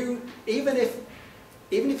even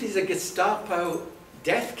if he's a Gestapo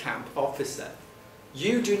death camp officer,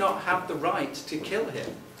 you do not have the right to kill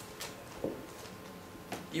him.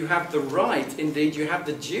 You have the right, indeed you have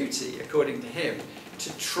the duty, according to him,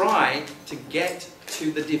 to try to get to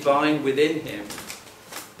the divine within him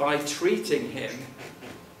by treating him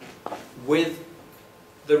with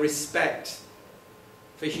the respect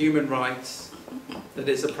for human rights that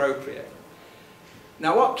is appropriate.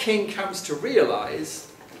 Now, what King comes to realize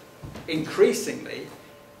increasingly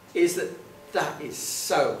is that that is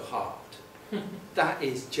so hard. That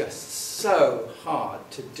is just so hard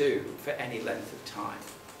to do for any length of time.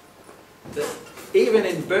 That even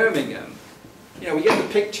in Birmingham, You know, we get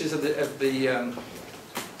the pictures of the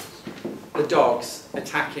dogs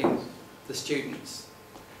attacking the students.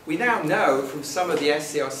 We now know from some of the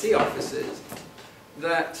SCLC officers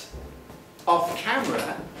that off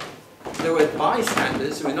camera there were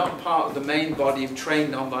bystanders who were not part of the main body of trained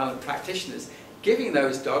non-violent practitioners giving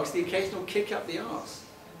those dogs the occasional kick up the arse.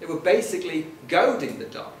 They were basically goading the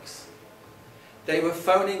dogs. They were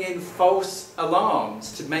phoning in false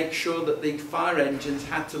alarms to make sure that the fire engines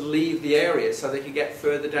had to leave the area so they could get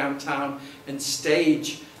further downtown and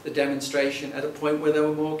stage the demonstration at a point where there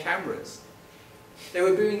were more cameras. They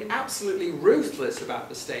were being absolutely ruthless about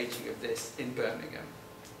the staging of this in Birmingham.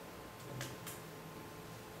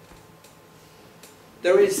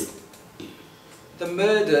 There is the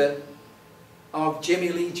murder of Jimmy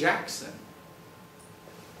Lee Jackson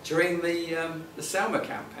during the Selma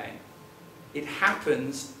campaign. It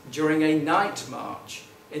happens during a night march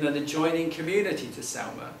in an adjoining community to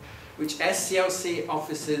Selma, which SCLC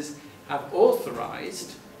officers have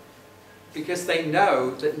authorized because they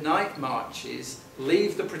know that night marches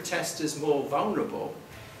leave the protesters more vulnerable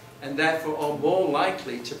and therefore are more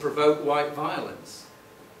likely to provoke white violence.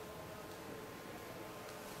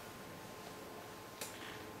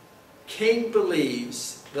 King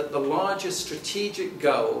believes that the larger strategic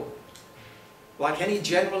goal, like any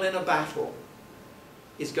general in a battle,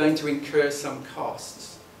 is going to incur some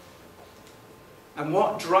costs. And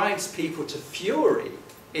what drives people to fury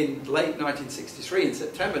in late 1963, in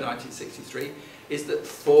September 1963, is that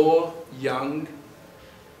 4 young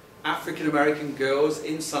African-American girls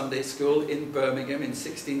in Sunday school in Birmingham, in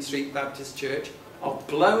 16th Street Baptist Church, are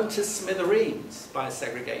blown to smithereens by a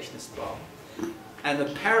segregationist bomb. And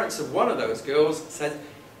the parents of one of those girls said,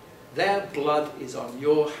 "Their blood is on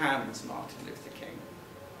your hands, Martin Luther King.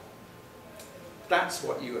 That's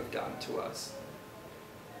what you have done to us."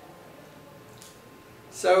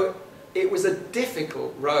 So it was a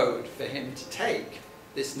difficult road for him to take,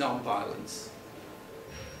 this non-violence.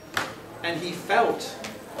 And he felt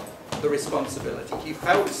the responsibility. He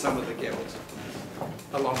felt some of the guilt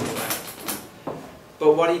along the way.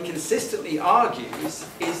 But what he consistently argues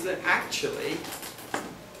is that actually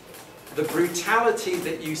the brutality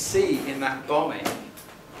that you see in that bombing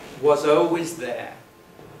was always there.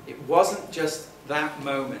 It wasn't just that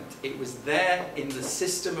moment. It was there in the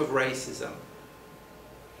system of racism.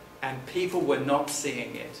 And people were not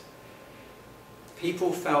seeing it.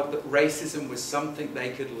 People felt that racism was something they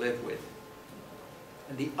could live with.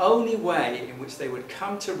 And the only way in which they would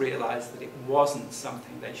come to realize that it wasn't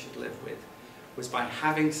something they should live with was by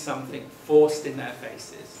having something forced in their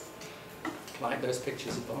faces, like those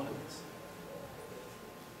pictures of violence.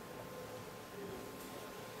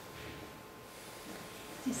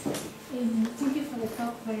 Yes, thank you for the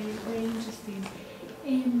talk, very interesting.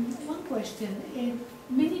 One question.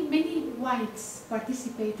 Many whites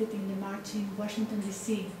participated in the march in Washington,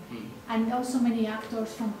 D.C., and also many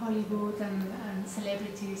actors from Hollywood and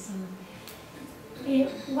celebrities.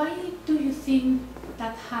 Why do you think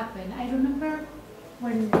that happened? I remember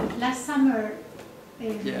when last summer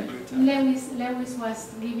Lewis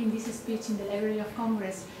was giving this speech in the Library of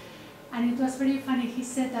Congress, and it was very funny. He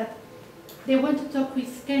said that they went to talk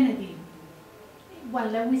with Kennedy. Well,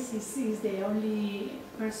 Lewis is the only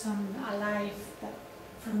person alive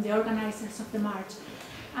from the organizers of the march.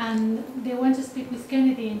 And they went to speak with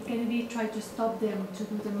Kennedy, and Kennedy tried to stop them to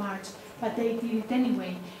do the march, but they did it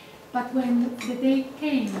anyway. But when the day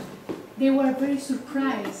came, they were very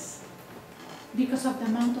surprised because of the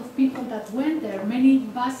amount of people that went there. Many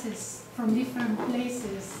buses from different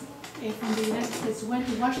places from the United States went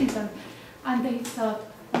to Washington, and they thought,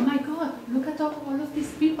 "Oh my God, look at all of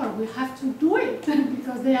these people, we have to do it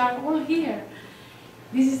because they are all here."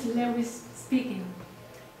 This is Lewis speaking.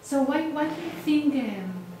 So why do you think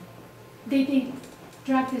they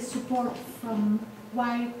drag the support from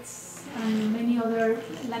whites and many other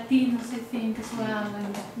Latinos, I think, as well,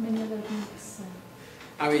 and many other groups?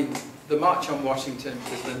 I mean, the March on Washington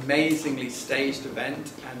was an amazingly staged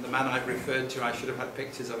event, and the man I've referred to, I should have had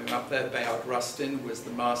pictures of him up there, Bayard Rustin, was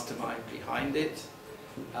the mastermind behind it.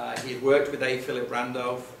 He had worked with A. Philip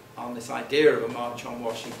Randolph on this idea of a March on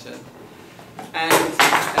Washington. And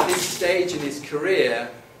at this stage in his career,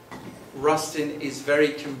 Rustin is very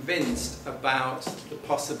convinced about the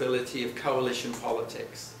possibility of coalition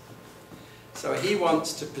politics. So he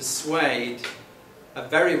wants to persuade a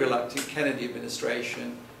very reluctant Kennedy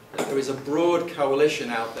administration that there is a broad coalition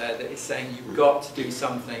out there that is saying you've got to do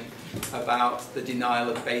something about the denial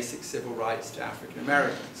of basic civil rights to African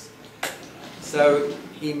Americans. So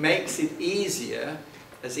he makes it easier,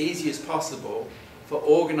 as easy as possible, for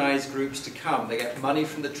organised groups to come. They get money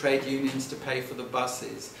from the trade unions to pay for the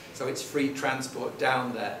buses, so it's free transport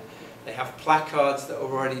down there. They have placards that are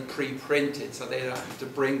already pre-printed, so they don't have to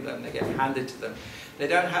bring them, they get handed to them. They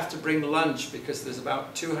don't have to bring lunch because there's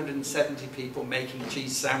about 270 people making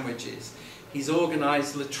cheese sandwiches. He's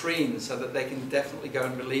organised latrines so that they can definitely go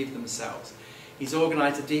and relieve themselves. He's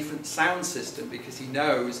organised a different sound system because he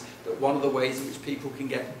knows that one of the ways in which people can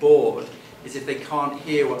get bored is if they can't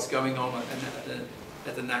hear what's going on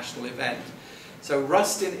at a national event. So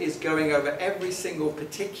Rustin is going over every single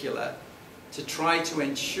particular to try to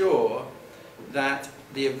ensure that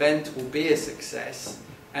the event will be a success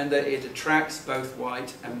and that it attracts both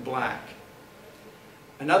white and black.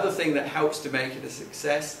 Another thing that helps to make it a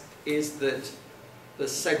success is that the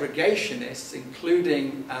segregationists,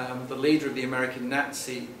 including the leader of the American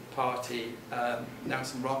Nazi Party,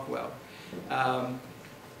 Nelson Rockwell,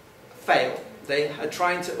 fail. They are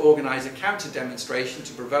trying to organise a counter-demonstration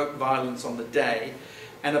to provoke violence on the day,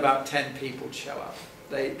 and about 10 people show up.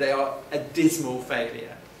 They are a dismal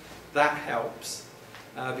failure. That helps,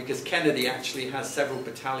 because Kennedy actually has several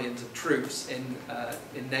battalions of troops in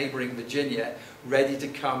neighbouring Virginia ready to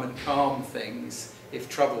come and calm things if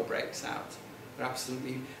trouble breaks out. They're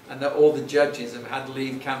absolutely, and that all the judges have had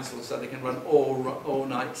leave cancelled so they can run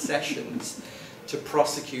all-night sessions to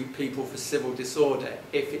prosecute people for civil disorder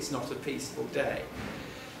if it's not a peaceful day.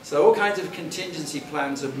 So all kinds of contingency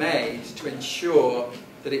plans are made to ensure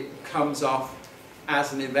that it comes off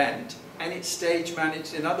as an event, and it's stage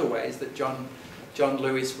managed in other ways that John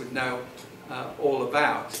Lewis would know all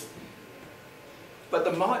about. But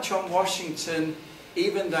the March on Washington,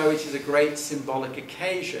 even though it is a great symbolic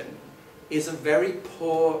occasion, is a very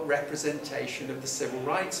poor representation of the civil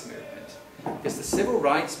rights movement. Because the civil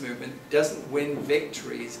rights movement doesn't win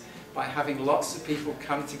victories by having lots of people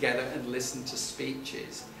come together and listen to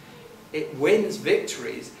speeches. It wins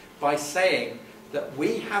victories by saying that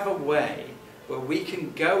we have a way where we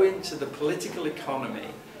can go into the political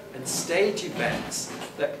economy and stage events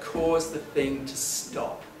that cause the thing to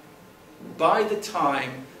stop. By the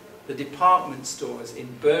time the department stores in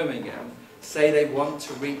Birmingham say they want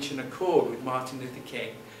to reach an accord with Martin Luther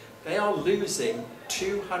King, they are losing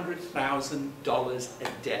 $200,000 a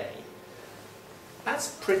day.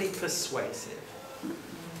 That's pretty persuasive.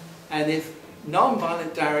 And if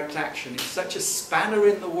nonviolent direct action is such a spanner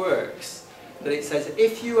in the works that it says,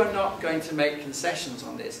 if you are not going to make concessions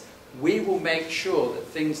on this, we will make sure that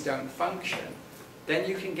things don't function, then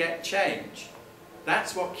you can get change.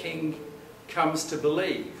 That's what King comes to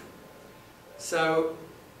believe. So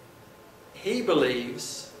he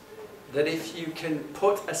believes that if you can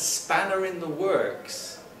put a spanner in the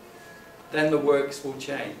works, then the works will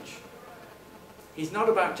change. He's not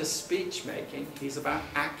about just speech making, he's about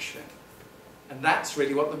action. And that's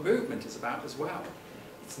really what the movement is about as well.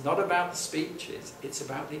 It's not about the speeches, it's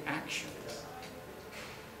about the actions.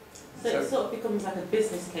 So it sort of becomes like a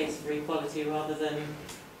business case for equality rather than...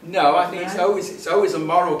 No, I think it's always a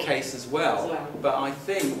moral case as well. But I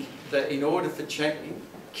think that in order for change,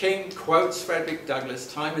 King quotes Frederick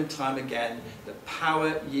Douglass time and time again that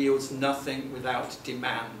power yields nothing without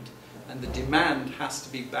demand, and the demand has to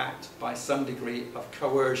be backed by some degree of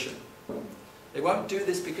coercion. They won't do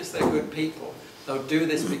this because they're good people. They'll do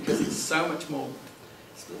this because it's so much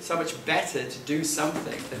better to do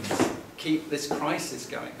something than to keep this crisis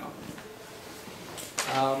going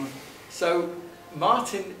on. So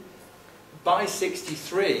Martin, by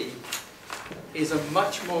 63, is a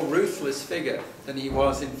much more ruthless figure than he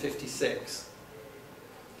was in 56.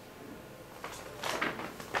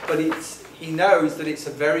 But he knows that it's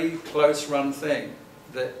a very close-run thing,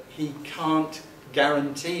 that he can't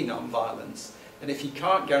guarantee non-violence. And if he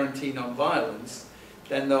can't guarantee non-violence,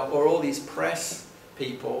 then there are all these press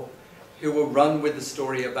people who will run with the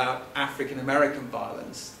story about African-American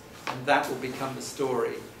violence, and that will become the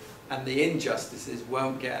story, and the injustices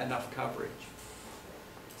won't get enough coverage.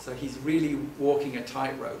 So he's really walking a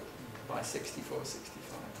tightrope by 64,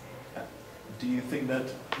 65. Do you think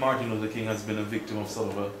that Martin Luther King has been a victim of sort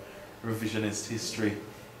of a revisionist history,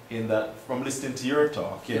 in that, from listening to your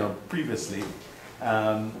talk, you know, previously,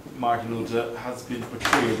 Martin Luther has been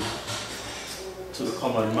portrayed to the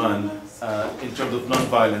common man in terms of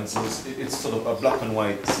non-violence? It's sort of a black and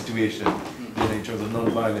white situation, you know, in terms of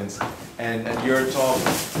non-violence, and your talk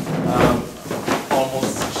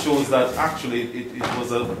almost shows that actually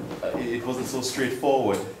it wasn't so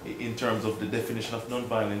straightforward in terms of the definition of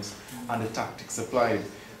non-violence and the tactics applied.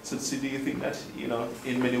 So do you think that, you know,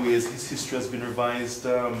 in many ways his history has been revised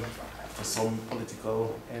for some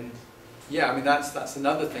political end? Yeah, I mean that's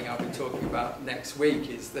another thing I'll be talking about next week,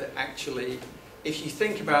 is that actually if you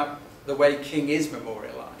think about the way King is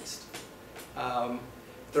memorialised.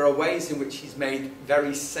 There are ways in which he's made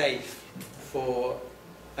very safe for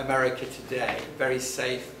America today, very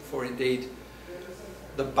safe for indeed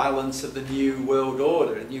the balance of the new world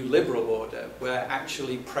order, a new liberal order, where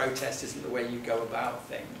actually protest isn't the way you go about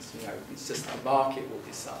things. You know, it's just the market will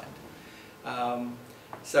decide.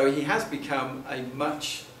 So he has become a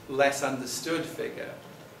much less understood figure.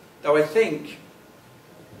 Though I think,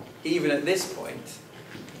 even at this point,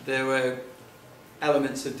 there were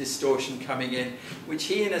elements of distortion coming in, which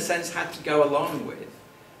he in a sense had to go along with.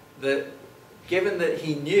 That given that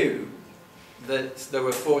he knew that there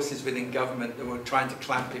were forces within government that were trying to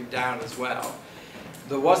clamp him down as well,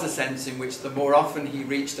 there was a sense in which the more often he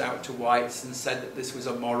reached out to whites and said that this was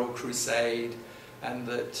a moral crusade and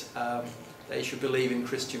that they should believe in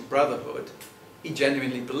Christian brotherhood, he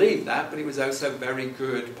genuinely believed that, but it was also very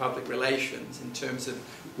good public relations in terms of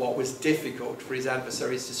what was difficult for his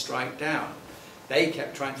adversaries to strike down. They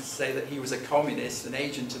kept trying to say that he was a communist, an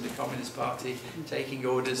agent of the Communist Party, taking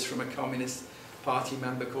orders from a Communist Party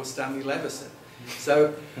member called Stanley Levison.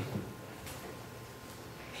 So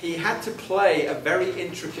he had to play a very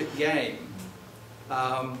intricate game.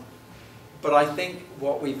 But I think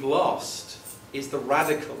what we've lost is the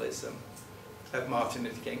radicalism of Martin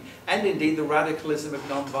Luther King, and indeed the radicalism of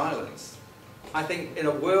nonviolence. I think in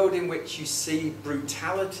a world in which you see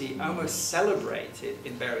brutality almost celebrated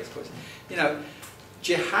in various places, you know,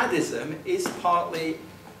 jihadism is partly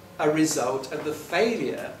a result of the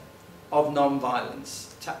failure of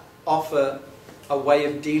nonviolence to offer a way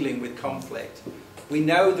of dealing with conflict. We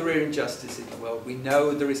know there are injustices in the world, we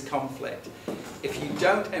know there is conflict. If you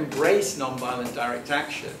don't embrace nonviolent direct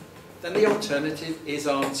action, then the alternative is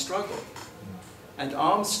armed struggle. And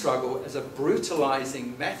armed struggle as a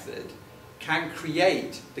brutalizing method can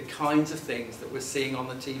create the kinds of things that we're seeing on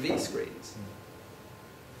the TV screens.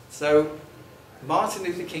 So Martin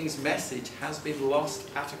Luther King's message has been lost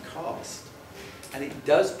at a cost. And it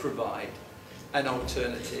does provide an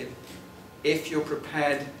alternative if you're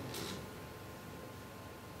prepared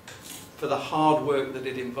for the hard work that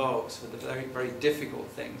it involves, for the very, very difficult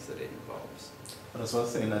things that it involves. But that's what I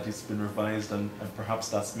was saying, that it's been revised and perhaps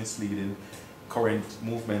that's misleading current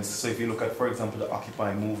movements. So if you look at, for example, the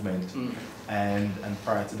Occupy movement, and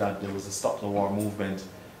prior to that there was a Stop the War movement,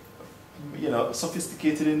 you know,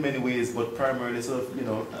 sophisticated in many ways, but primarily sort of, you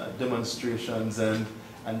know, demonstrations and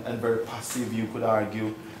very passive, you could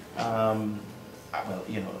argue. Well,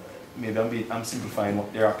 you know, maybe I'm simplifying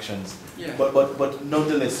what their actions, yeah. But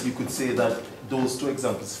nonetheless, you could say that those two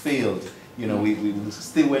examples failed. You know, we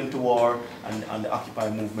still went to war, and the Occupy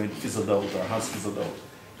movement fizzled out, or has fizzled out.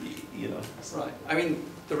 You know, right. I mean,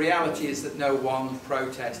 the reality is that no one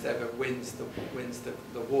protest ever wins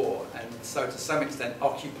the war, and so to some extent,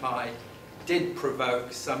 Occupy did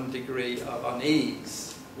provoke some degree of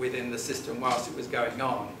unease within the system whilst it was going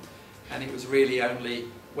on, and it was really only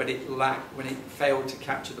when it failed to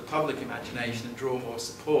capture the public imagination and draw more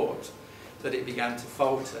support that it began to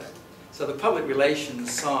falter. So the public relations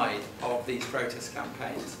side of these protest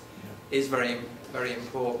campaigns is very, very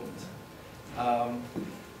important.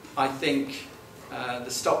 I think the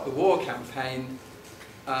Stop the War campaign,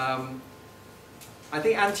 I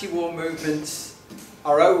think anti-war movements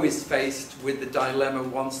are always faced with the dilemma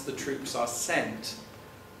once the troops are sent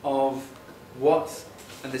of what,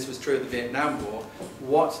 and this was true of the Vietnam War,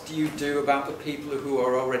 what do you do about the people who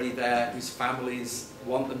are already there, whose families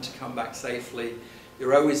want them to come back safely?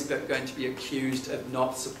 You're always going to be accused of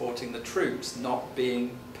not supporting the troops, not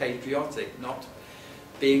being patriotic, not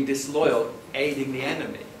being disloyal, aiding the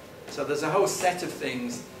enemy. So there's a whole set of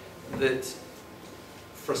things that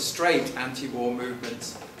frustrate anti-war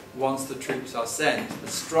movements once the troops are sent. The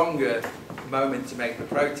stronger moment to make the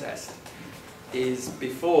protest is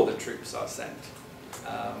before the troops are sent,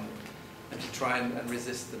 and to try and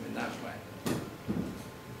resist them in that way.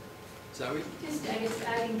 Zoe? Just, I guess,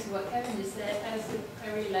 adding to what Kevin just said,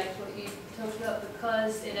 I really liked what you talked about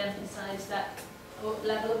because it emphasised that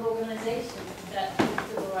level of organisation that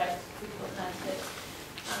civil rights people had. That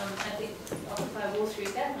I think Occupy Wall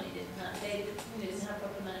Street definitely didn't have. They didn't have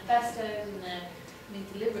proper manifestos, and they're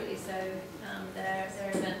deliberately so.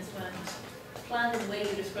 Their events weren't planned in the way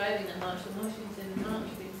you're describing that March on Washington March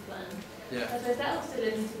being planned. Yeah. I suppose that also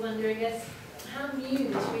led me to wonder, I guess, how new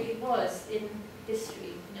this really was in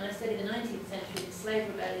history. You know, I studied the 19th century and slave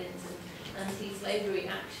rebellions and anti-slavery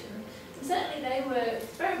action. And certainly they were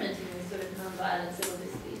experimenting with sort of non-violent civil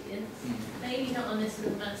disobedience, maybe not on this sort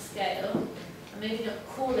of mass scale, and maybe not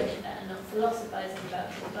calling it that and not philosophizing about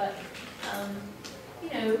it, but you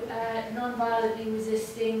know, non-violently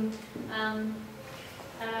resisting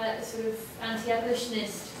sort of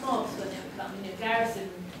anti-abolitionist mobs when they were coming. You know, Garrison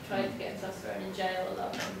tried to get himself thrown in jail a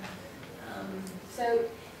lot. So,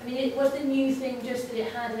 I mean, it was the new thing just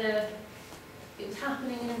that it was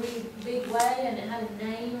happening in a really big way and it had a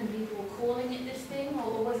name and people were calling it this thing,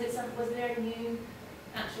 or was there a new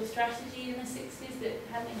actual strategy in the 60s that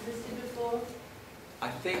hadn't existed before? I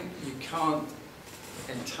think you can't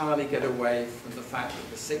entirely get away from the fact that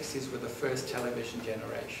the 60s were the first television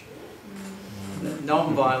generation.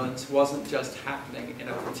 Non-violence wasn't just happening in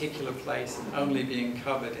a particular place and only being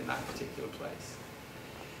covered in that particular place.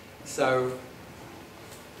 So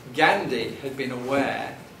Gandhi had been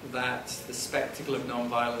aware that the spectacle of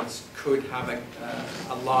non-violence could have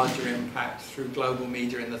a larger impact through global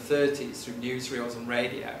media in the 30s, through newsreels and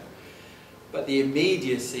radio. But the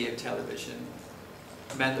immediacy of television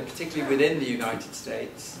meant that particularly within the United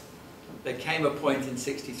States, there came a point in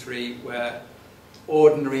 '63 where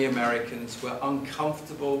ordinary Americans were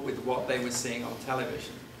uncomfortable with what they were seeing on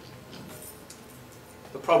television.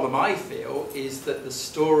 The problem, I feel, is that the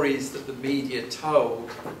stories that the media told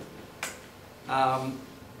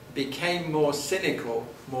became more cynical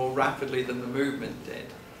more rapidly than the movement did.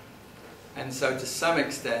 And so to some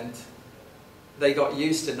extent, they got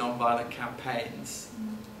used to non-violent campaigns.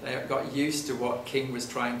 They got used to what King was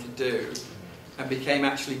trying to do and became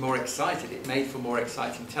actually more excited. It made for more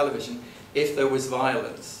exciting television if there was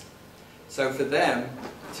violence. So for them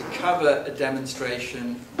to cover a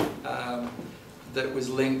demonstration that was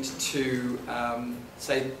linked to,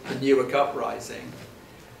 say, the Newark uprising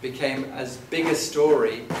became as big a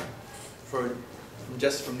story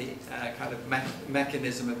just from the kind of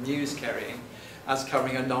mechanism of news carrying as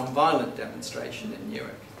covering a non-violent demonstration in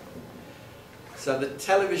Newark. So the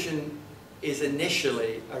television is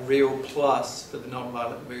initially a real plus for the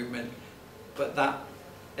non-violent movement, but that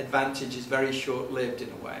advantage is very short-lived in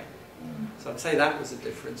a way. So I'd say that was a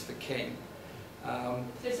difference for King. So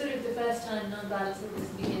sort of the first time non-violence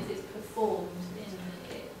begins, it's performed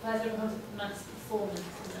it becomes a mass performance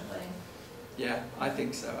in that way. Yeah, I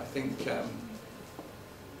think so. I think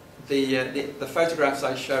the photographs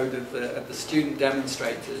I showed of the student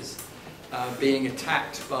demonstrators being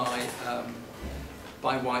attacked by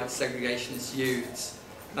white segregationist youths,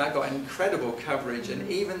 that got incredible coverage, and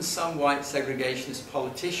even some white segregationist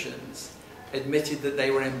politicians admitted that they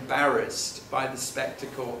were embarrassed by the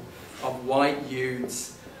spectacle of white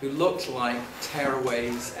youths who looked like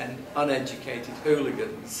tearaways and uneducated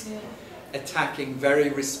hooligans attacking very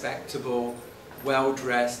respectable,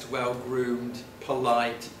 well-dressed, well-groomed,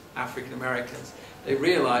 polite African Americans. They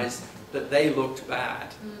realized that they looked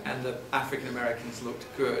bad and the African Americans looked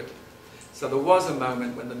good. So there was a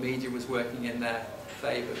moment when the media was working in their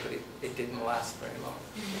favor, but it didn't last very long.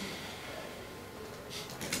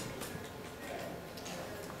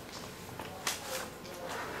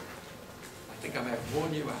 I think I may have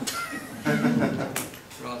worn you out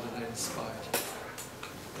rather than inspired you.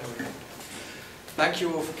 There we go. Thank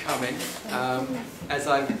you all for coming. As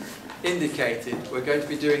I've indicated, we're going to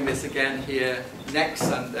be doing this again here next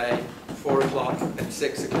Sunday, 4 o'clock and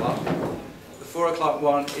 6 o'clock. The 4 o'clock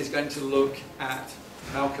one is going to look at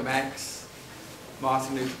Malcolm X,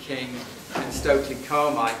 Martin Luther King, and Stokely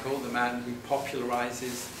Carmichael, the man who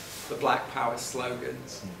popularizes the Black Power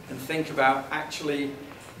slogans, and think about actually,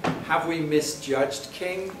 have we misjudged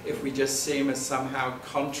King if we just see him as somehow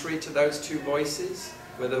contrary to those two voices?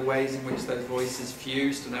 Were there ways in which those voices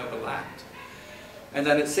fused and overlapped? And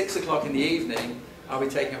then at 6 o'clock in the evening, I'll be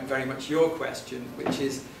taking up very much your question, which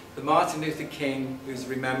is the Martin Luther King who's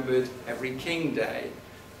remembered every King Day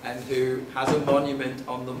and who has a monument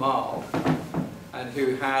on the Mall and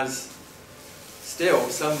who has still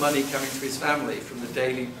some money coming to his family from the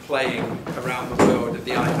daily playing around the world of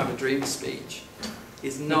the I Have a Dream speech,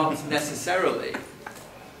 is not necessarily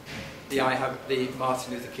the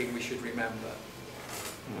Martin Luther King we should remember.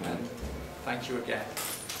 And thank you again.